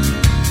up.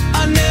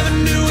 I never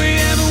knew we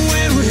ever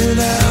went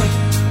without.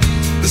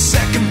 The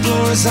second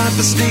floor is hot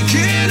for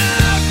sneaking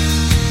out.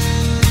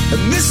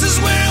 And this is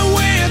where I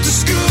went to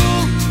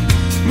school.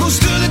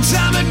 Most of the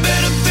time had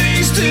better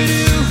things to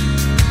do.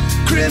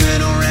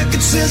 Criminal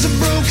record says I've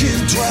broken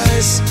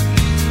twice.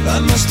 I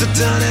must have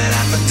done it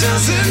half a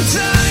dozen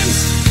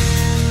times.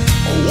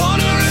 I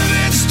wonder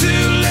if it's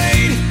too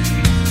late.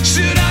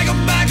 Should I go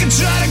back and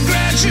try to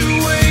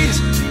graduate?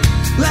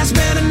 Life's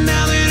better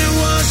now than it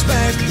was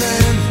back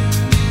then.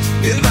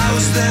 If I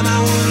was them, I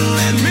wouldn't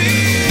let me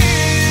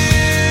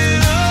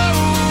in.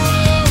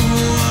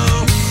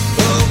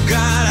 Oh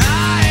God,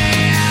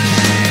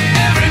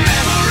 every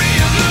memory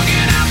of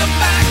looking out the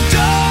back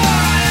door.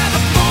 I have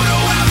a photo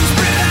album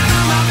spread out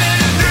on my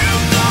bedroom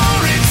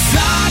floor. It's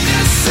hard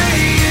to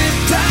say it,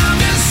 time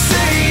to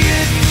say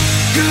it.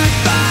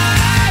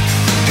 Goodbye,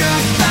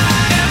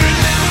 goodbye. Every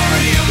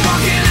memory of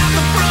walking out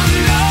the front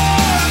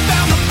door. I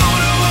found the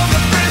photo of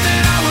a friend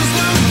that I was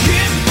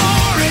looking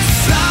for.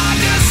 It's hard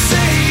to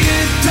say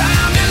it,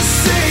 time to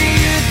say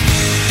it.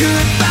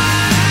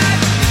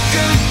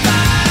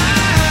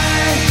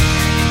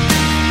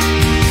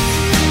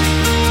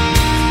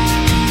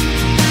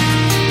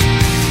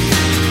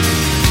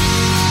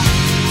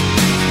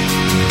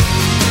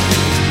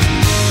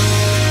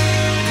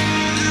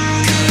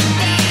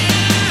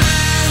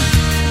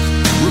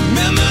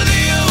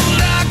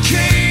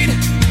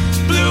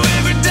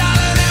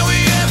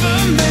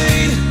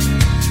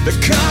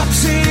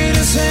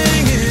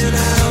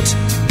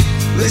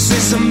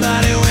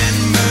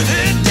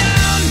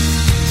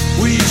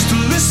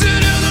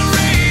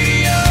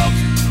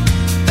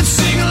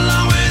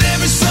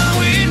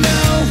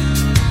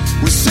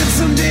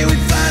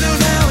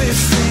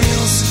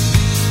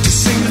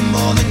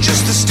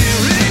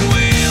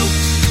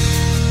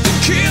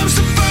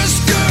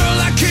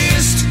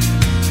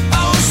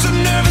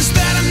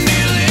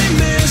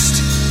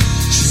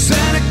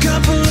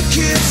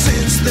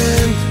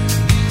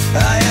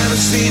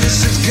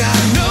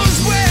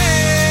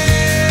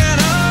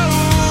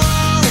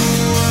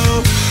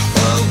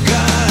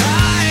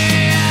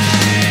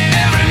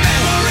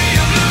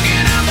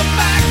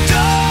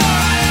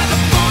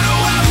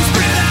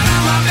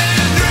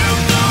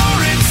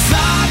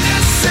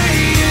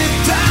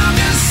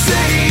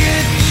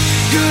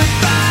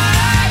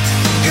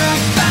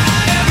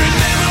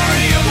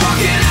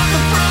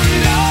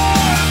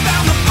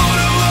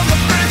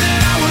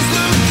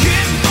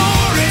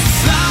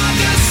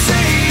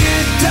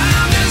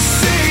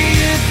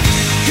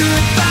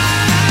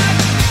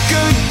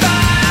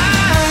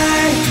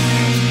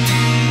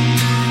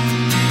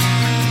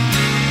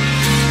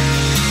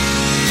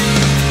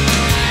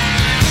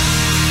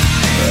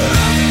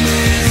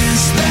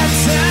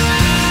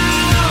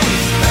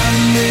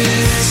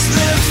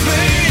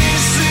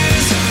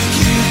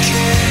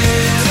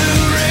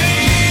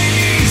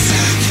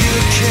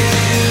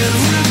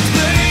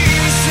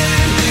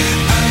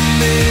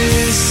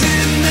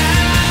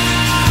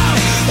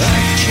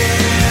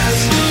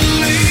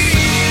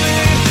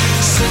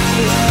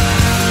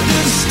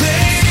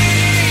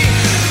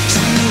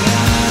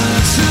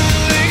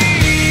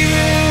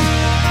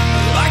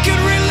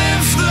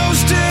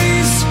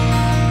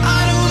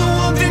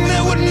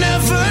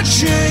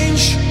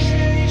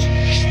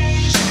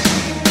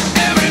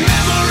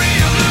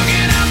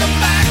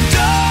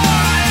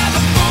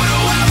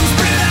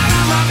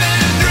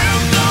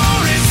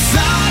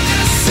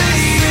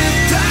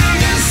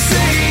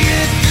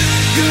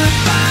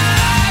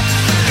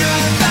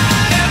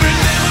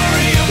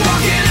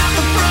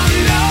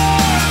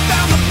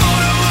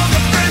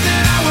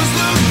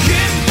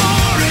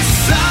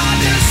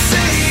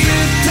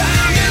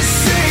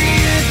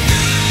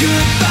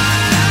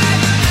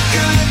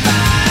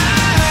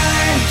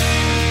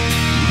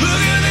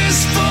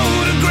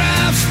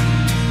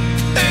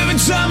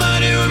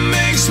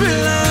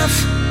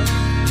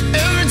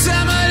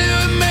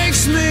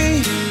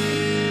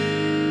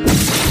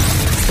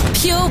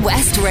 Pure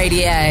West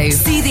Radio.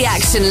 See the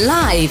action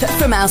live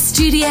from our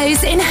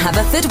studios in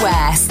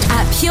Haverfordwest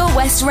at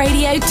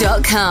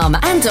purewestradio.com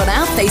and on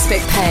our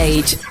Facebook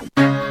page.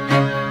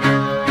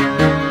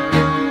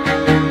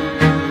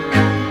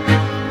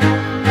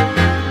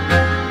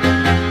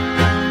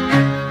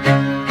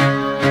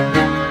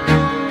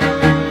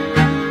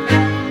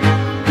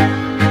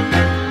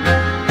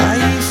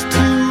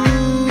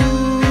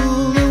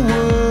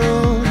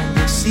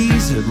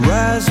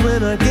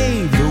 When I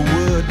gave the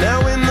word,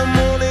 now in the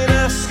morning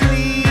I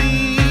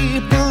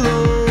sleep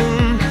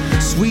alone.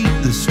 Sweep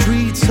the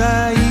streets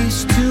I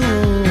used to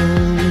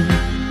own.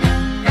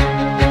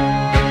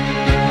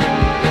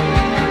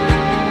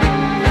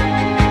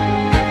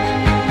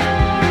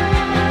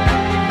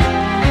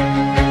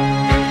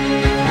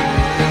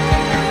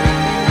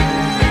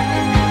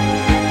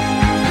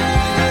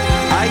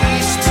 I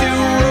used to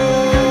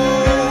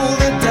roll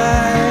the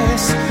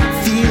dice,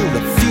 feel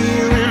the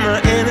fear in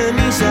my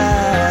enemy's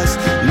eyes.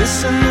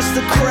 Listen as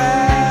the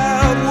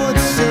crowd would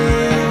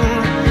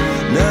sing.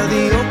 Now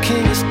the old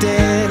king is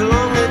dead,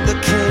 long live the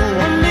king.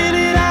 1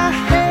 minute I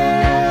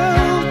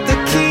held the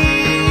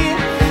key.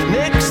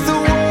 Next the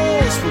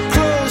walls were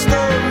closed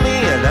on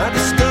me, and I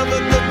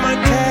discovered that my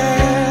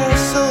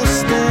castle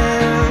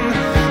stand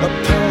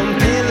upon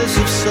pillars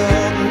of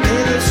salt and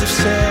pillars of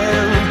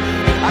sand.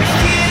 I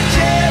hear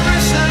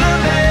Jerusalem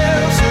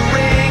bells are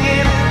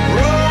ringing,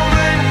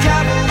 Roman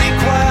cavalry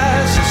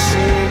choirs are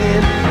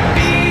singing.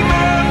 Be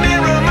my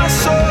mirror, my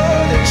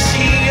sword and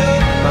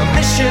shield, my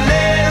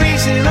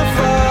missionaries in a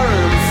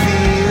foreign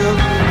field.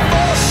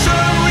 For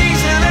some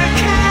reason I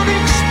can't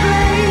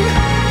explain,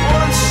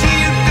 once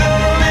you've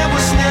gone it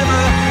was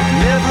never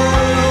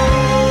an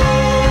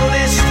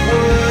honest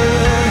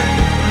word.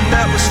 And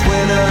that was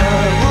when I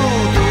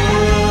ruled the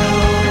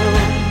world.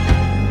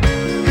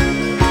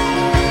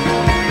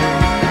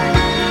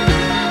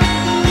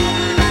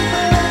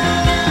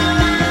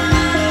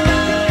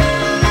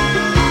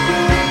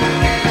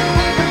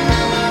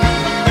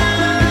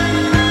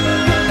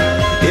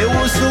 It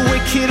was the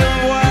wicked and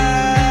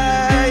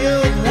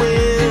wild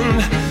wind,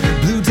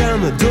 blew down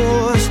the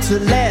doors to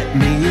let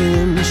me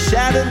in.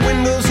 Shattered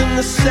windows and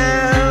the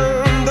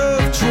sound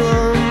of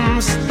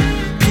drums.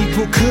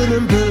 People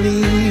couldn't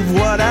believe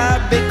what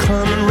I'd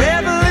become.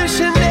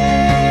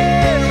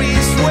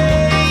 Revolutionaries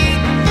wait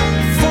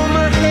for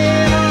my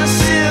head on a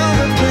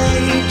silver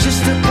plate,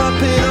 just a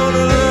puppet on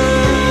a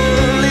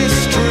lonely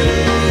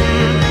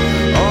string.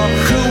 Oh,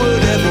 who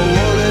would ever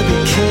want to be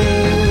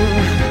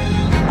king?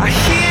 I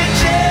hear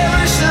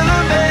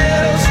Jerusalem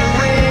bells are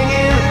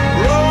ringing,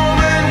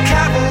 Roman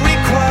cavalry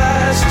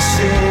choirs are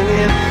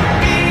singing.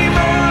 Be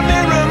my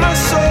mirror, my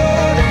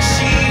sword and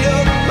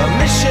shield, my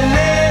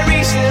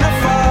missionaries in a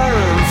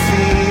foreign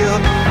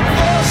field.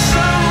 For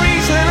some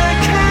reason I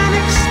can't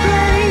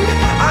explain,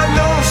 I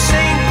know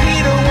St.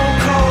 Peter won't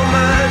call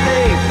my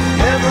name,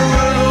 never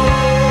an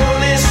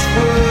honest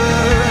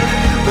word.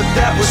 But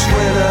that was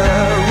when I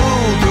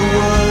ruled the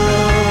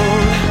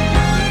world.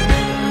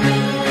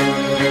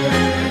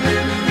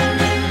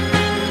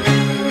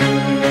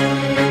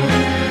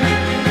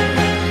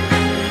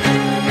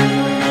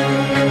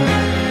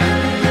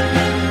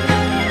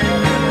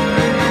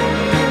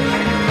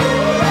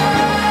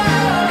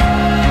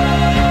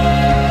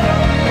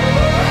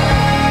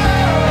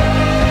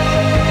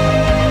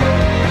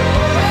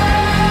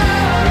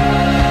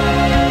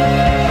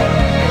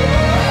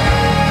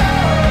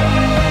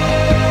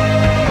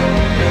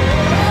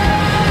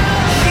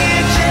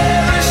 Hear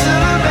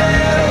Jerusalem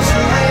bells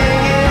are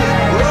ringing,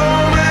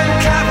 Roman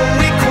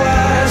cavalry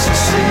choirs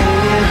are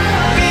singing.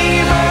 Be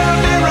my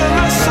mirror,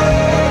 my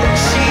sword and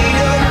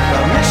shield,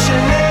 my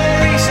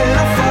missionaries in a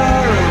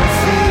foreign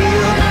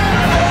field.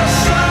 For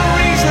some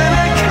reason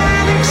I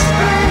can't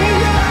explain,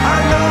 I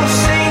know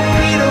St.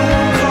 Peter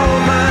won't call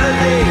my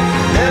name,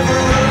 never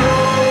an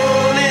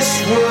honest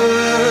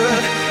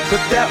word.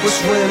 But that was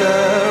when I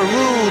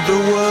ruled the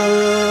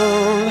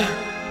world.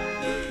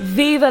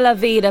 Viva La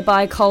Vida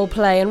by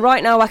Coldplay, and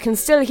right now I can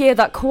still hear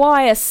that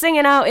choir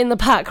singing out in the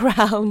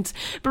background.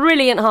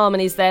 Brilliant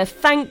harmonies there.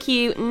 Thank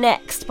You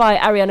Next by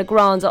Ariana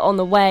Grande on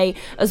the way,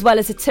 as well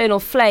as Eternal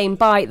Flame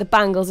by the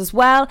Bangles as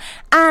well,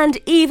 and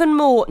even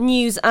more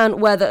news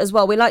and weather as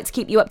well. We like to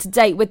keep you up to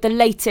date with the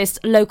latest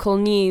local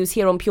news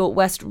here on Pure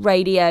West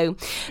Radio.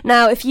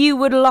 Now, if you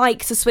would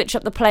like to switch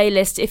up the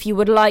playlist, if you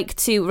would like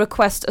to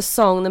request a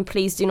song, then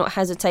please do not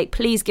hesitate.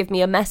 Please give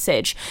me a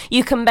message.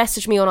 You can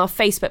message me on our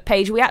Facebook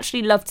page. We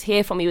actually love to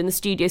hear from you in the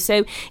studio,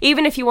 so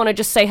even if you want to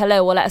just say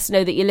hello or let us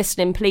know that you're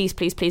listening, please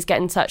get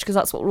in touch, because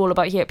that's what we're all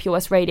about here at Pure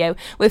West Radio.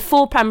 We're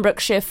for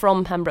Pembrokeshire,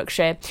 from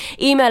Pembrokeshire.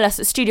 Email us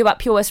at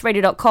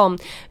studio@purewestradio.com.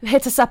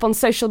 Hit us up on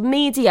social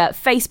media,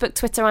 Facebook,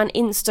 Twitter and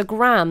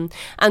Instagram,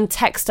 and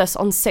text us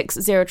on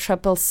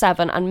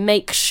 60777, and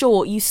make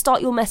sure you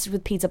start your message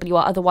with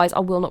PWR, otherwise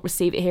I will not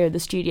receive it here in the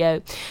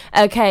studio.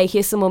 Okay,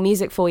 here's some more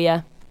music for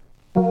you.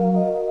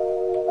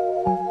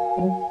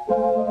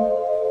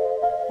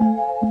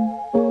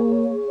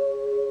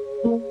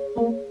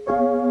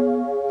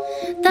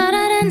 Thought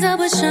I'd end up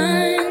with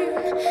Sean,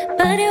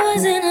 but it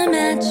wasn't a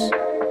match.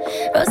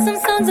 Wrote some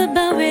songs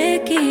about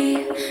Ricky.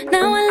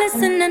 Now I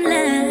listen and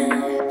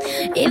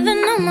laugh.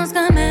 Even almost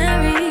got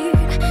married.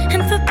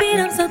 And for Pete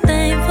I'm so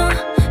thankful.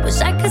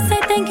 Wish I could say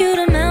thank you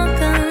to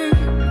Malcolm,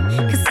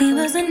 'cause he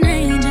was an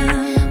angel.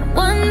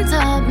 One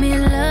taught me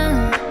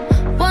love,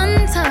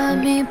 one taught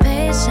me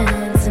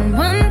patience, and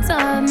one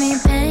taught me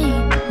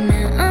pain.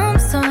 Now I'm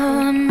so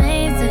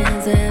amazing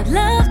to have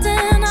loved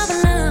and I've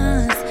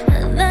lost.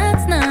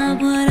 That's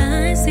not what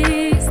I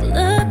see. So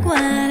look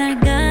what I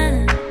got.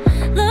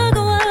 Look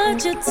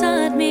what you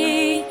taught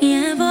me.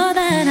 Yeah, for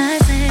that I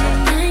say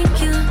thank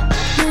you.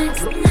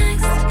 Next,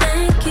 next,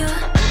 thank you.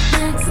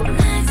 Next,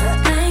 next,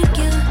 thank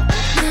you.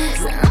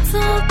 Next, I'm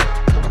so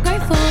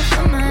grateful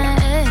for my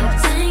ex.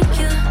 Thank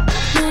you.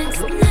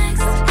 Next,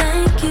 next,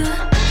 thank you.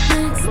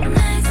 Next,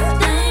 next,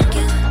 thank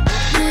you.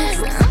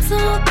 Next, I'm so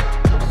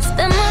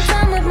spend more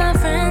time with my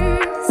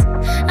friends.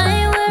 I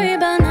ain't worried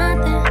about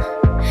nothing.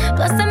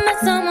 Plus I met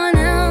someone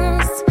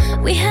else.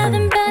 We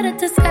having better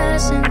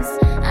discussions.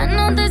 I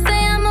know they say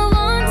I move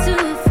on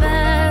too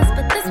fast,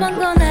 but this one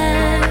gon'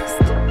 last.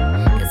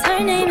 'Cause her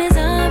name is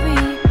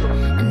Aubrey,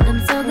 and I'm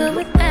so good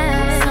with that.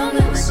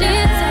 She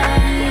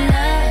taught me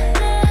love.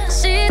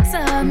 She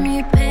taught me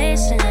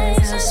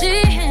patience. How she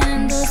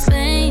handles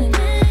pain.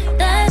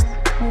 That's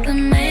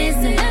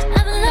amazing.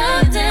 I've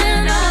loved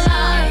and I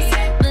lost,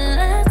 but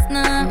that's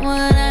not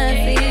what I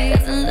see.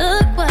 'Cause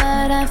look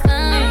what I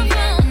found.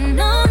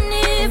 No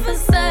need for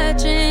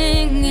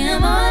searching.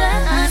 And all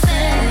that I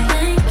say,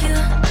 thank you,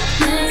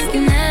 thank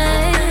you,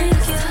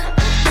 thank you,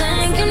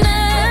 thank you,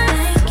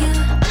 thank you,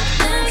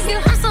 thank you.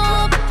 I'm so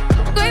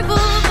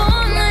grateful for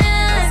my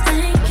ex.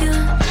 Thank you,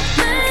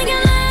 thank you,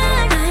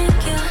 thank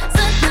you,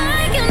 so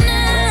thank you,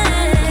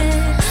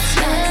 next.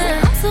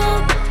 Yeah, I'm so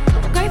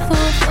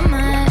grateful for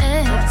my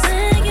ex.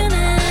 Thank you,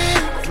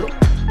 next.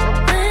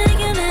 Thank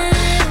you,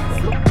 next.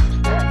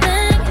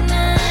 Thank you,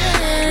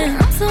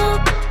 next. I'm so.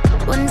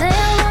 One day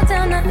I walk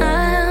down the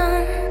aisle,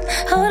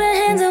 holding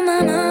hands with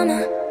my mama.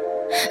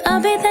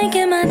 I'll be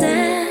thanking my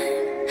dad,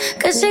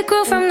 'cause she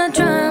grew from the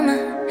drama.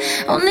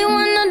 Only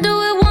wanna do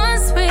it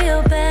once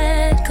real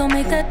bad. Go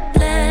make that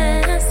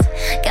last.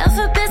 God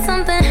forbid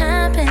something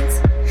happens.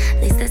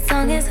 At least this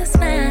song is a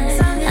smash.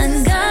 I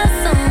got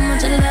so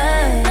much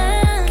love,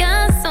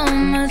 got so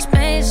much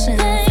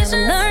patience. I've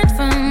learned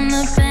from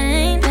the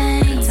pain.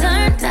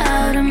 Turned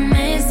out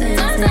amazing.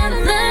 Turned out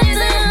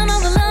amazing.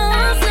 All the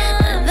lost,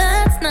 but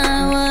that's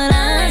not what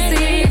I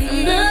see.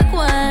 Look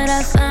what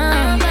I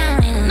found.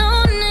 Ain't no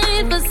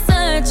need for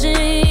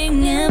searching.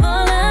 And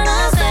all that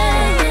I say,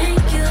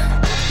 thank you,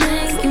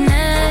 thank you,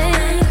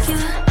 thank you,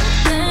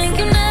 thank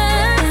you,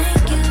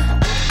 thank you,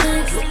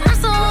 thank you. I'm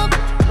so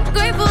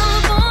grateful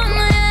for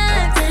my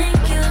ex.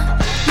 Thank you,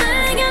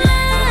 thank you,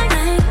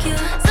 thank you,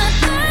 so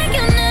thank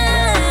you,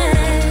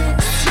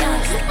 next.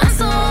 Yeah, I'm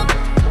so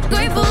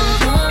grateful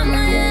for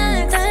my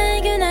ex.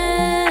 Thank you,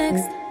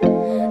 next.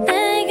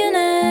 Thank you,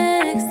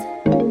 next.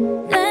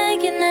 Thank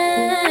you,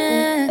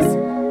 next.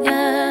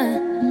 Yeah.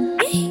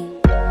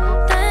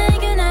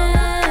 Thank you,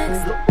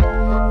 next.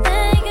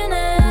 Thank you,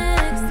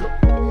 next.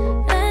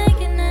 Thank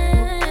you,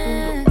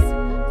 next.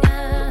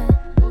 Yeah.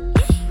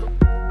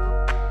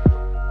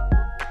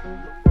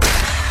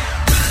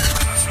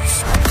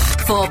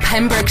 For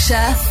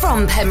Pembrokeshire, from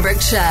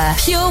Pembrokeshire,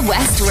 Pure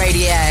West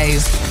Radio.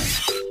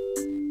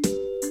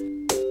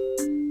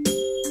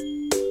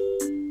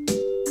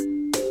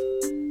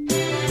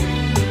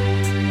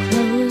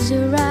 Close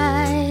your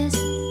eyes,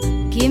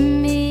 give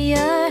me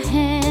your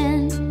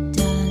hand,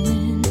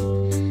 darling.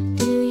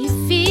 Do you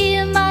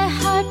feel my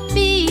heart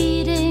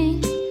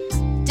beating?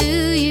 Do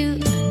you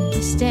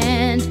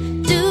understand?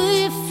 Do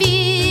you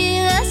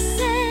feel the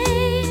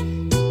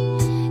same?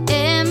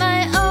 Am I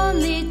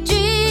only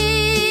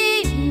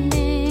dreaming?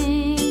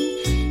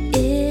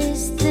 Is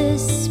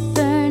this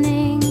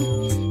burning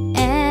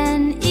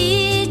an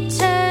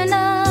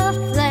eternal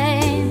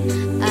flame?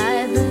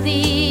 I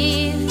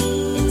believe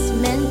it's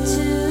meant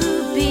to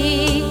be,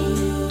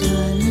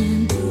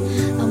 darling.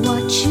 I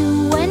watch you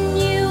when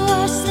you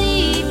are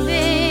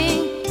sleeping.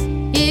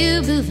 You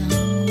move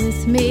on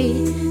with me.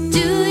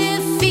 Do you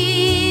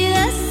feel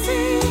the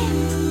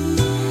same?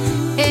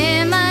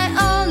 Am I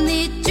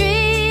only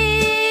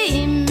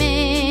dreaming?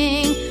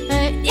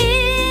 Or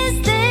is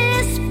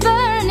this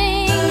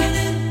burning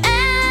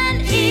an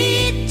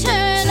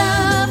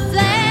eternal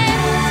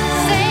flame?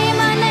 Say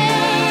my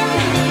name.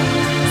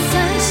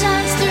 Sun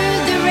shines through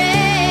the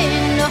rain.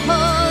 The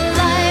whole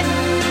life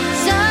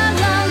so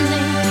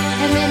lonely,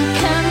 and then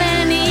come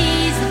and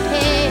ease the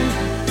pain.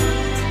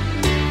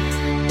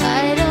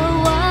 I don't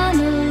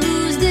wanna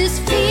lose this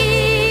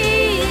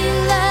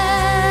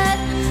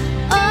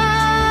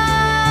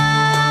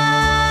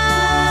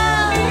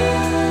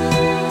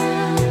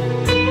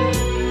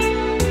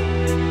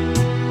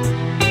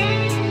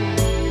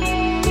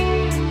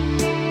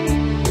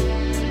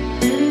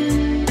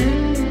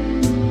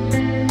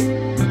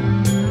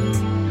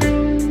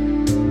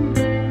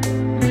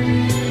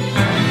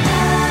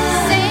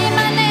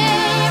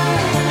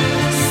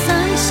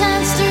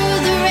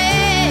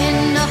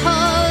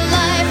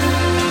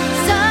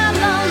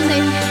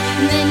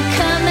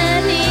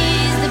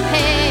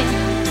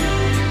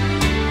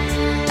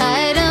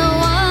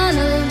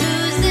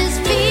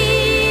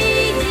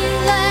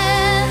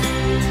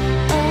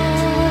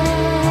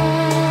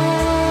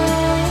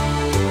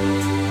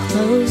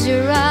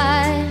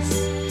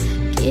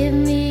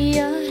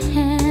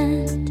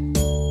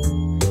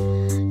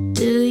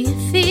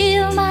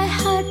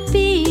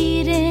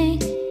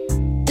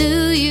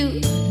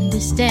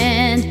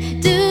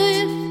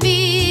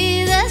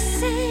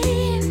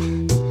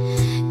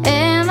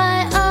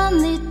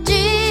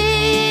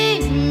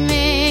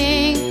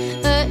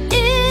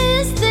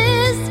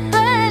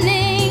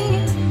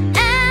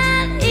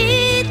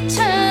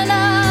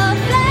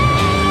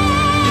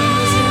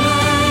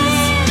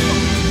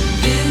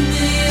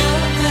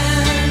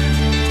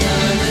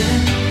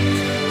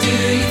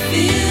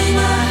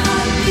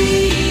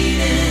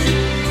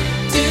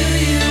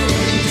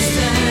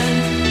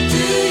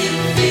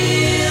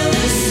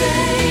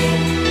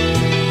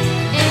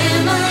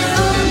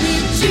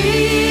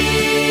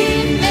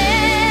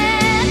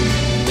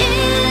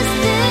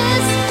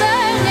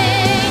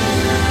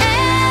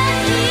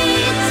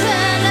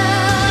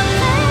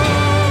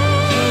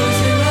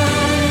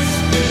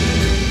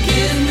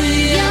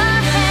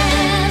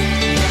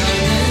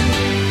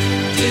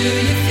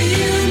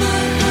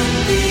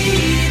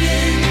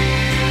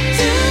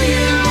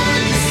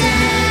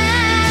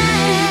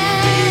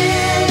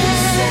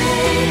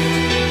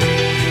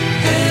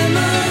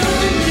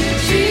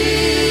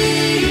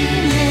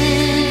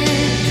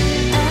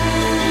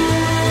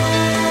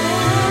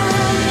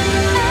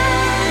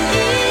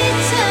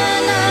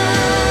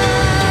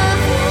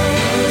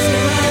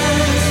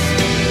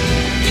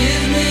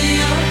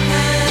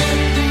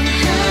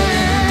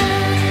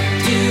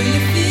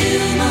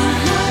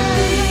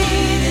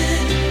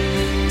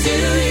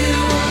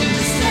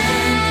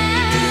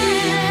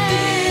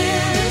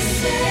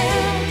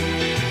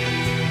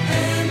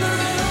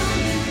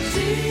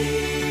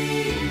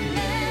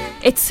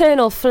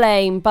Eternal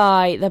Flame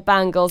by the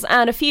Bangles,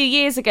 and a few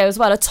years ago as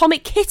well,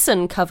 Atomic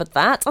Kitten covered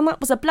that, and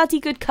that was a bloody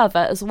good cover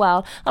as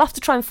well. I'll have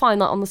to try and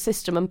find that on the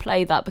system and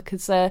play that,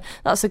 because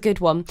that's a good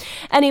one.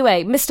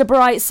 Anyway, Mr.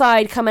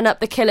 Brightside coming up,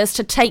 The Killers,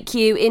 to take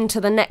you into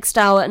the next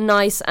hour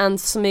nice and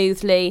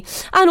smoothly,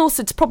 and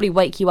also to probably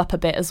wake you up a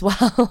bit as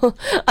well.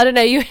 I don't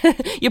know,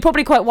 you're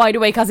probably quite wide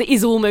awake as it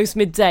is almost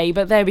midday,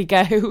 but there we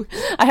go.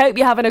 I hope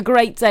you're having a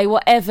great day,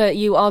 whatever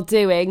you are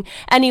doing.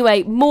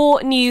 Anyway,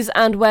 more news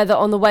and weather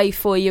on the way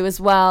for you as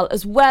well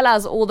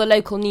as all the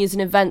local news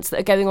and events that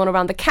are going on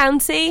around the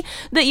county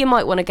that you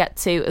might want to get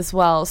to as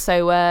well.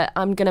 So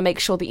I'm going to make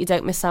sure that you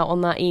don't miss out on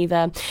that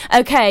either.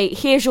 Okay,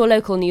 here's your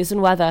local news and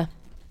weather.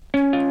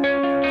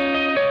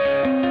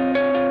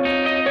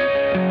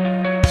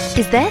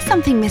 Is there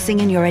something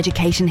missing in your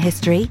education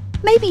history?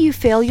 Maybe you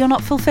feel you're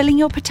not fulfilling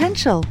your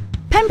potential.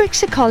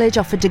 Pembrokeshire College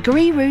offer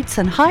degree routes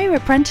and higher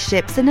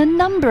apprenticeships in a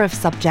number of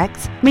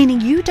subjects, meaning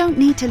you don't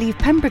need to leave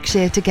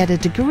Pembrokeshire to get a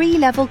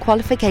degree-level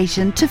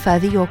qualification to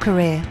further your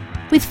career.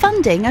 With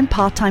funding and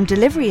part-time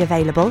delivery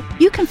available,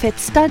 you can fit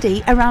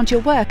study around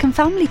your work and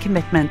family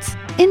commitments.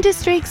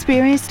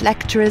 Industry-experienced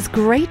lecturers,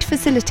 great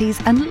facilities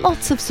and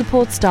lots of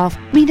support staff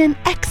mean an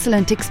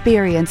excellent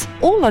experience,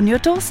 all on your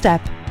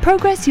doorstep.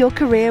 Progress your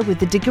career with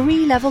the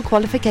degree-level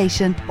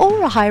qualification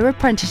or a higher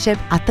apprenticeship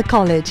at the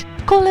college.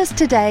 Call us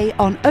today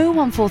on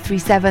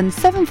 01437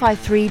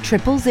 753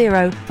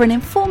 000 for an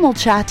informal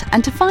chat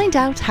and to find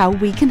out how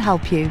we can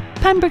help you.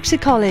 Pembrokeshire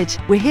College,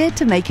 we're here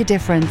to make a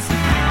difference.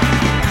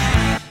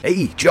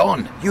 Hey,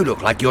 John, you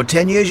look like you're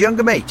 10 years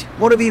younger, mate.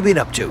 What have you been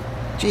up to?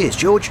 Cheers,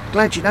 George.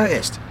 Glad you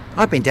noticed.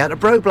 I've been down to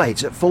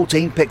Broblades at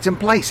 14 Picton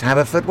Place,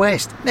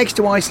 Haverfordwest, next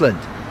to Iceland.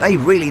 They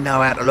really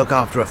know how to look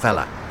after a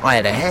fella. I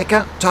had a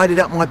haircut, tidied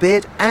up my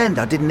beard, and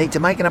I didn't need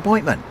to make an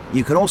appointment.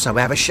 You can also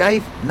have a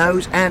shave,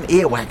 nose and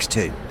ear wax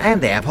too.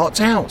 And they have hot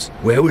towels.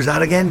 Where was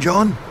that again,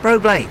 John?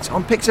 Broblades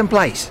on Picton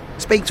Place.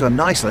 Speak to them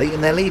nicely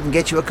and they'll even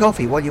get you a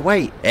coffee while you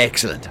wait.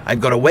 Excellent.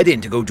 I've got a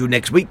wedding to go to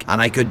next week and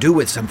I could do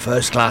with some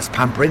first-class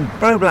pampering.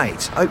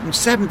 Broblades, open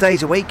 7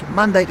 days a week,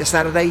 Monday to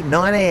Saturday,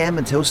 9 a.m.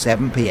 until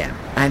 7 p.m.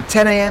 and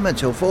 10 a.m.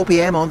 until 4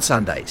 p.m. on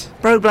Sundays.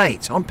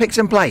 Broblades on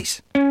Picton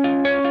Place.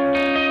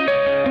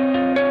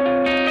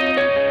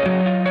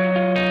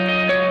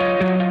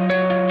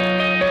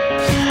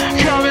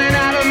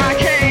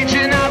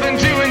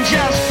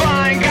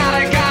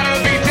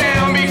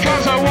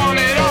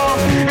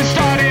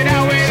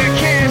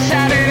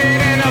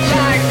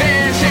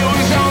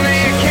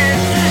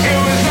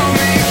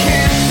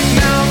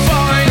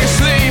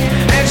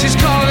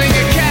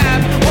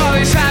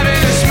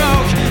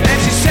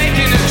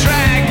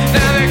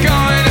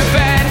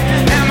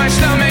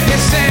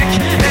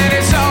 And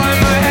it's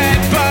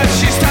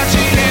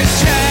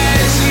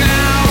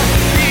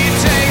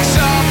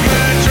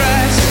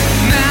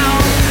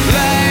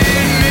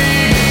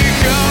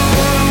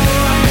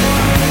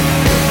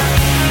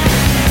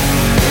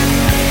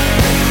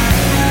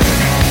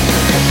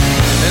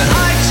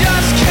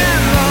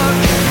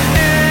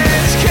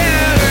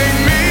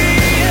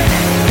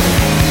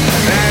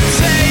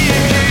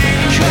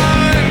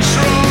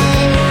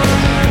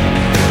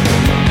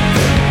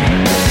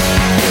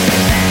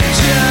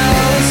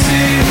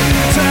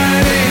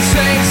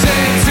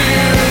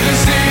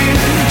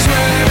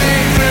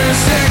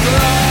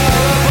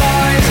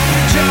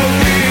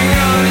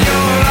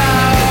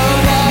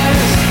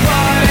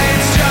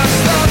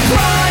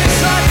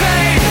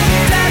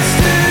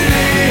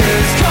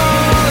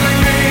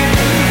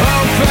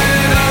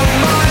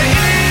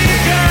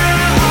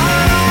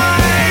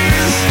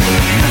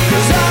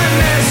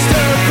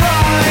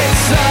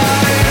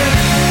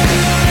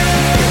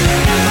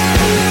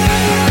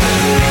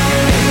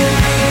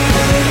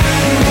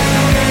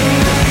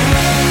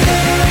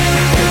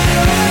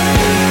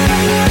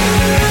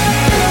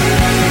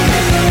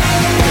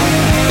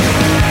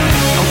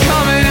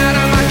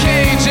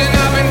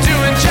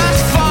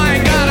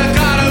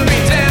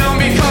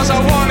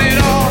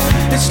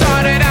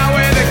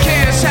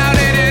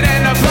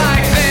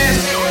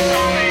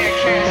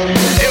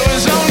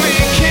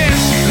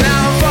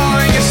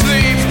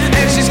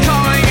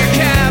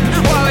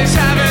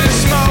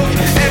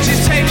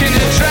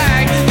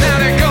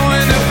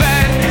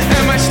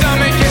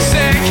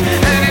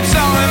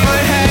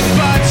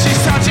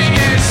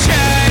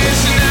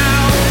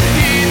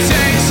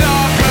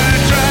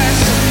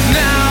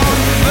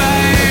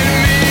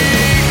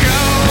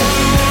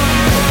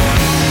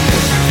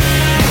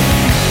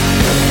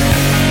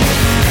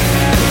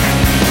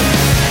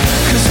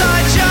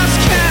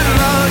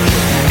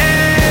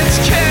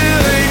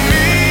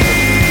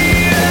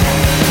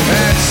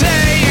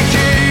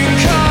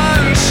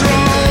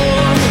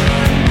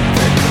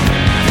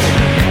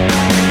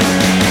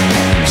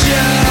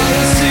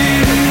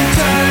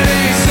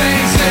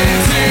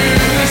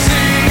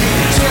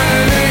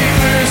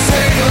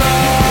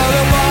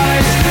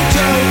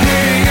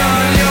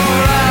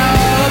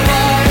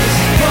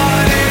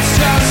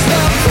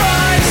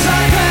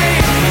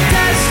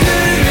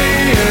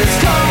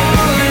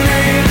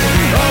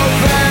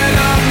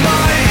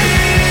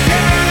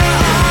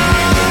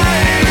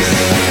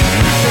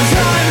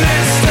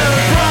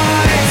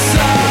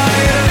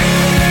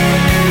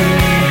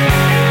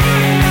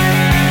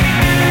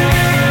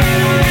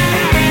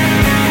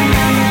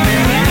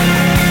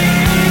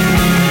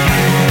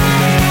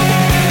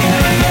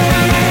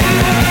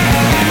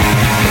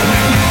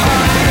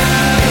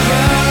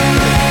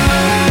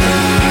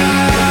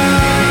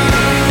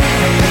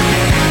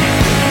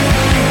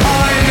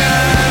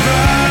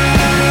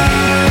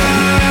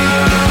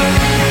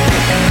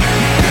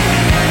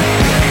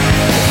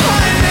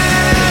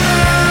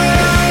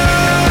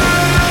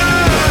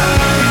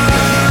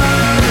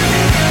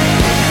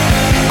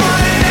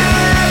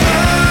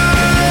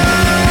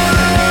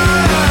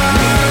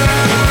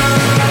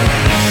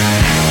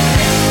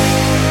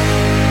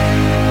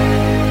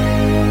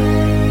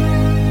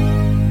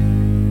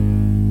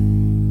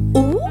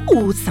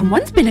Oh,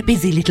 someone's been a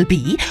busy little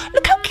bee.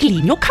 Look how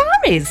clean your car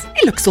is.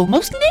 It looks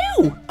almost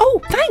new.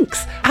 Oh,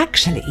 thanks.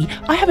 Actually,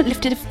 I haven't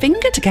lifted a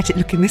finger to get it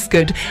looking this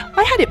good.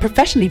 I had it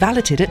professionally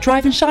valeted at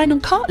Drive and Shine on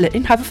Cartlet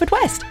in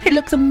Haverfordwest. It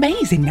looks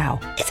amazing now.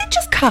 Is it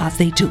just cars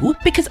they do?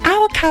 Because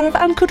our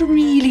caravan could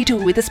really do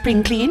with a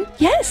spring clean.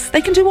 Yes,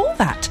 they can do all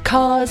that.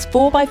 Cars,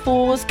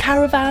 4x4s,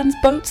 caravans,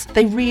 boats.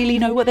 They really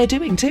know what they're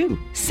doing too.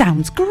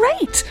 Sounds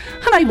great.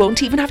 And I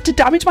won't even have to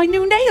damage my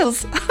new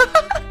nails.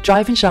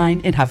 Drive and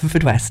Shine in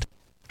Haverfordwest.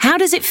 How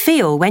does it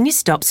feel when you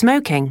stop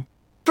smoking?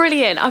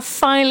 Brilliant, I've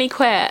finally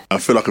quit. I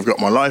feel like I've got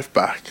my life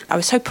back. I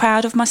was so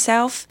proud of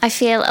myself. I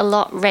feel a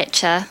lot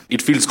richer.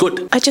 It feels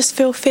good. I just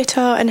feel fitter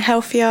and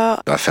healthier.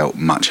 I felt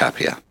much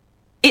happier.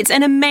 It's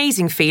an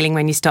amazing feeling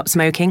when you stop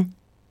smoking.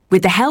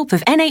 With the help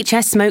of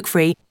NHS Smoke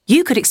Free,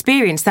 you could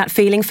experience that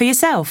feeling for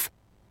yourself.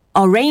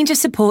 Our range of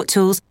support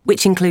tools,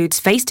 which includes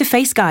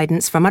face-to-face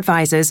guidance from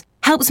advisors,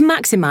 helps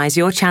maximise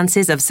your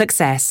chances of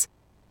success.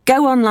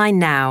 Go online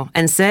now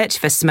and search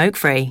for Smoke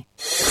Free.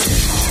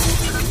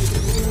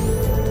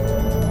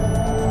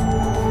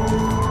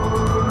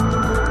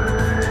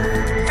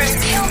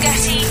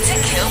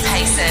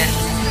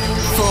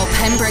 For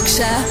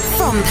Pembrokeshire,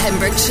 from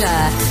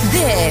Pembrokeshire,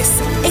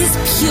 this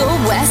is Pure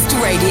West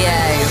Radio.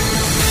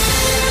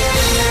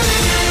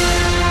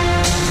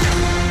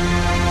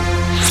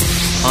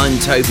 I'm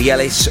Toby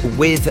Ellis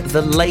with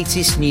the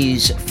latest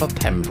news for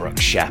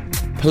Pembrokeshire.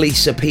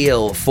 Police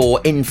appeal for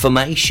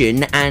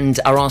information and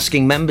are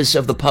asking members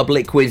of the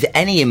public with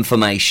any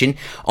information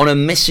on a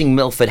missing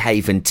Milford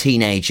Haven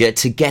teenager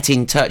to get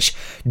in touch.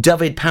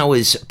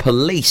 Dyfed-Powys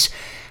Police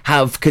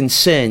have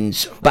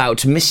concerns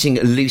about missing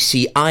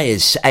Lucy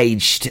Ayers,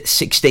 aged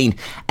 16.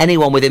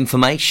 Anyone with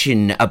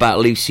information about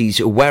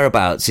Lucy's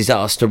whereabouts is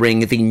asked to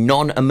ring the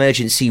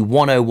non-emergency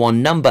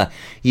 101 number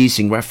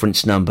using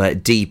reference number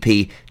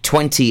DP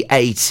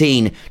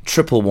 2018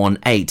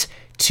 1118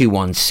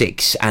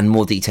 216, and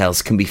more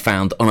details can be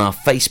found on our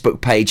Facebook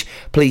page.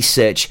 Please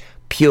search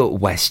Pure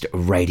West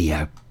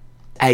Radio.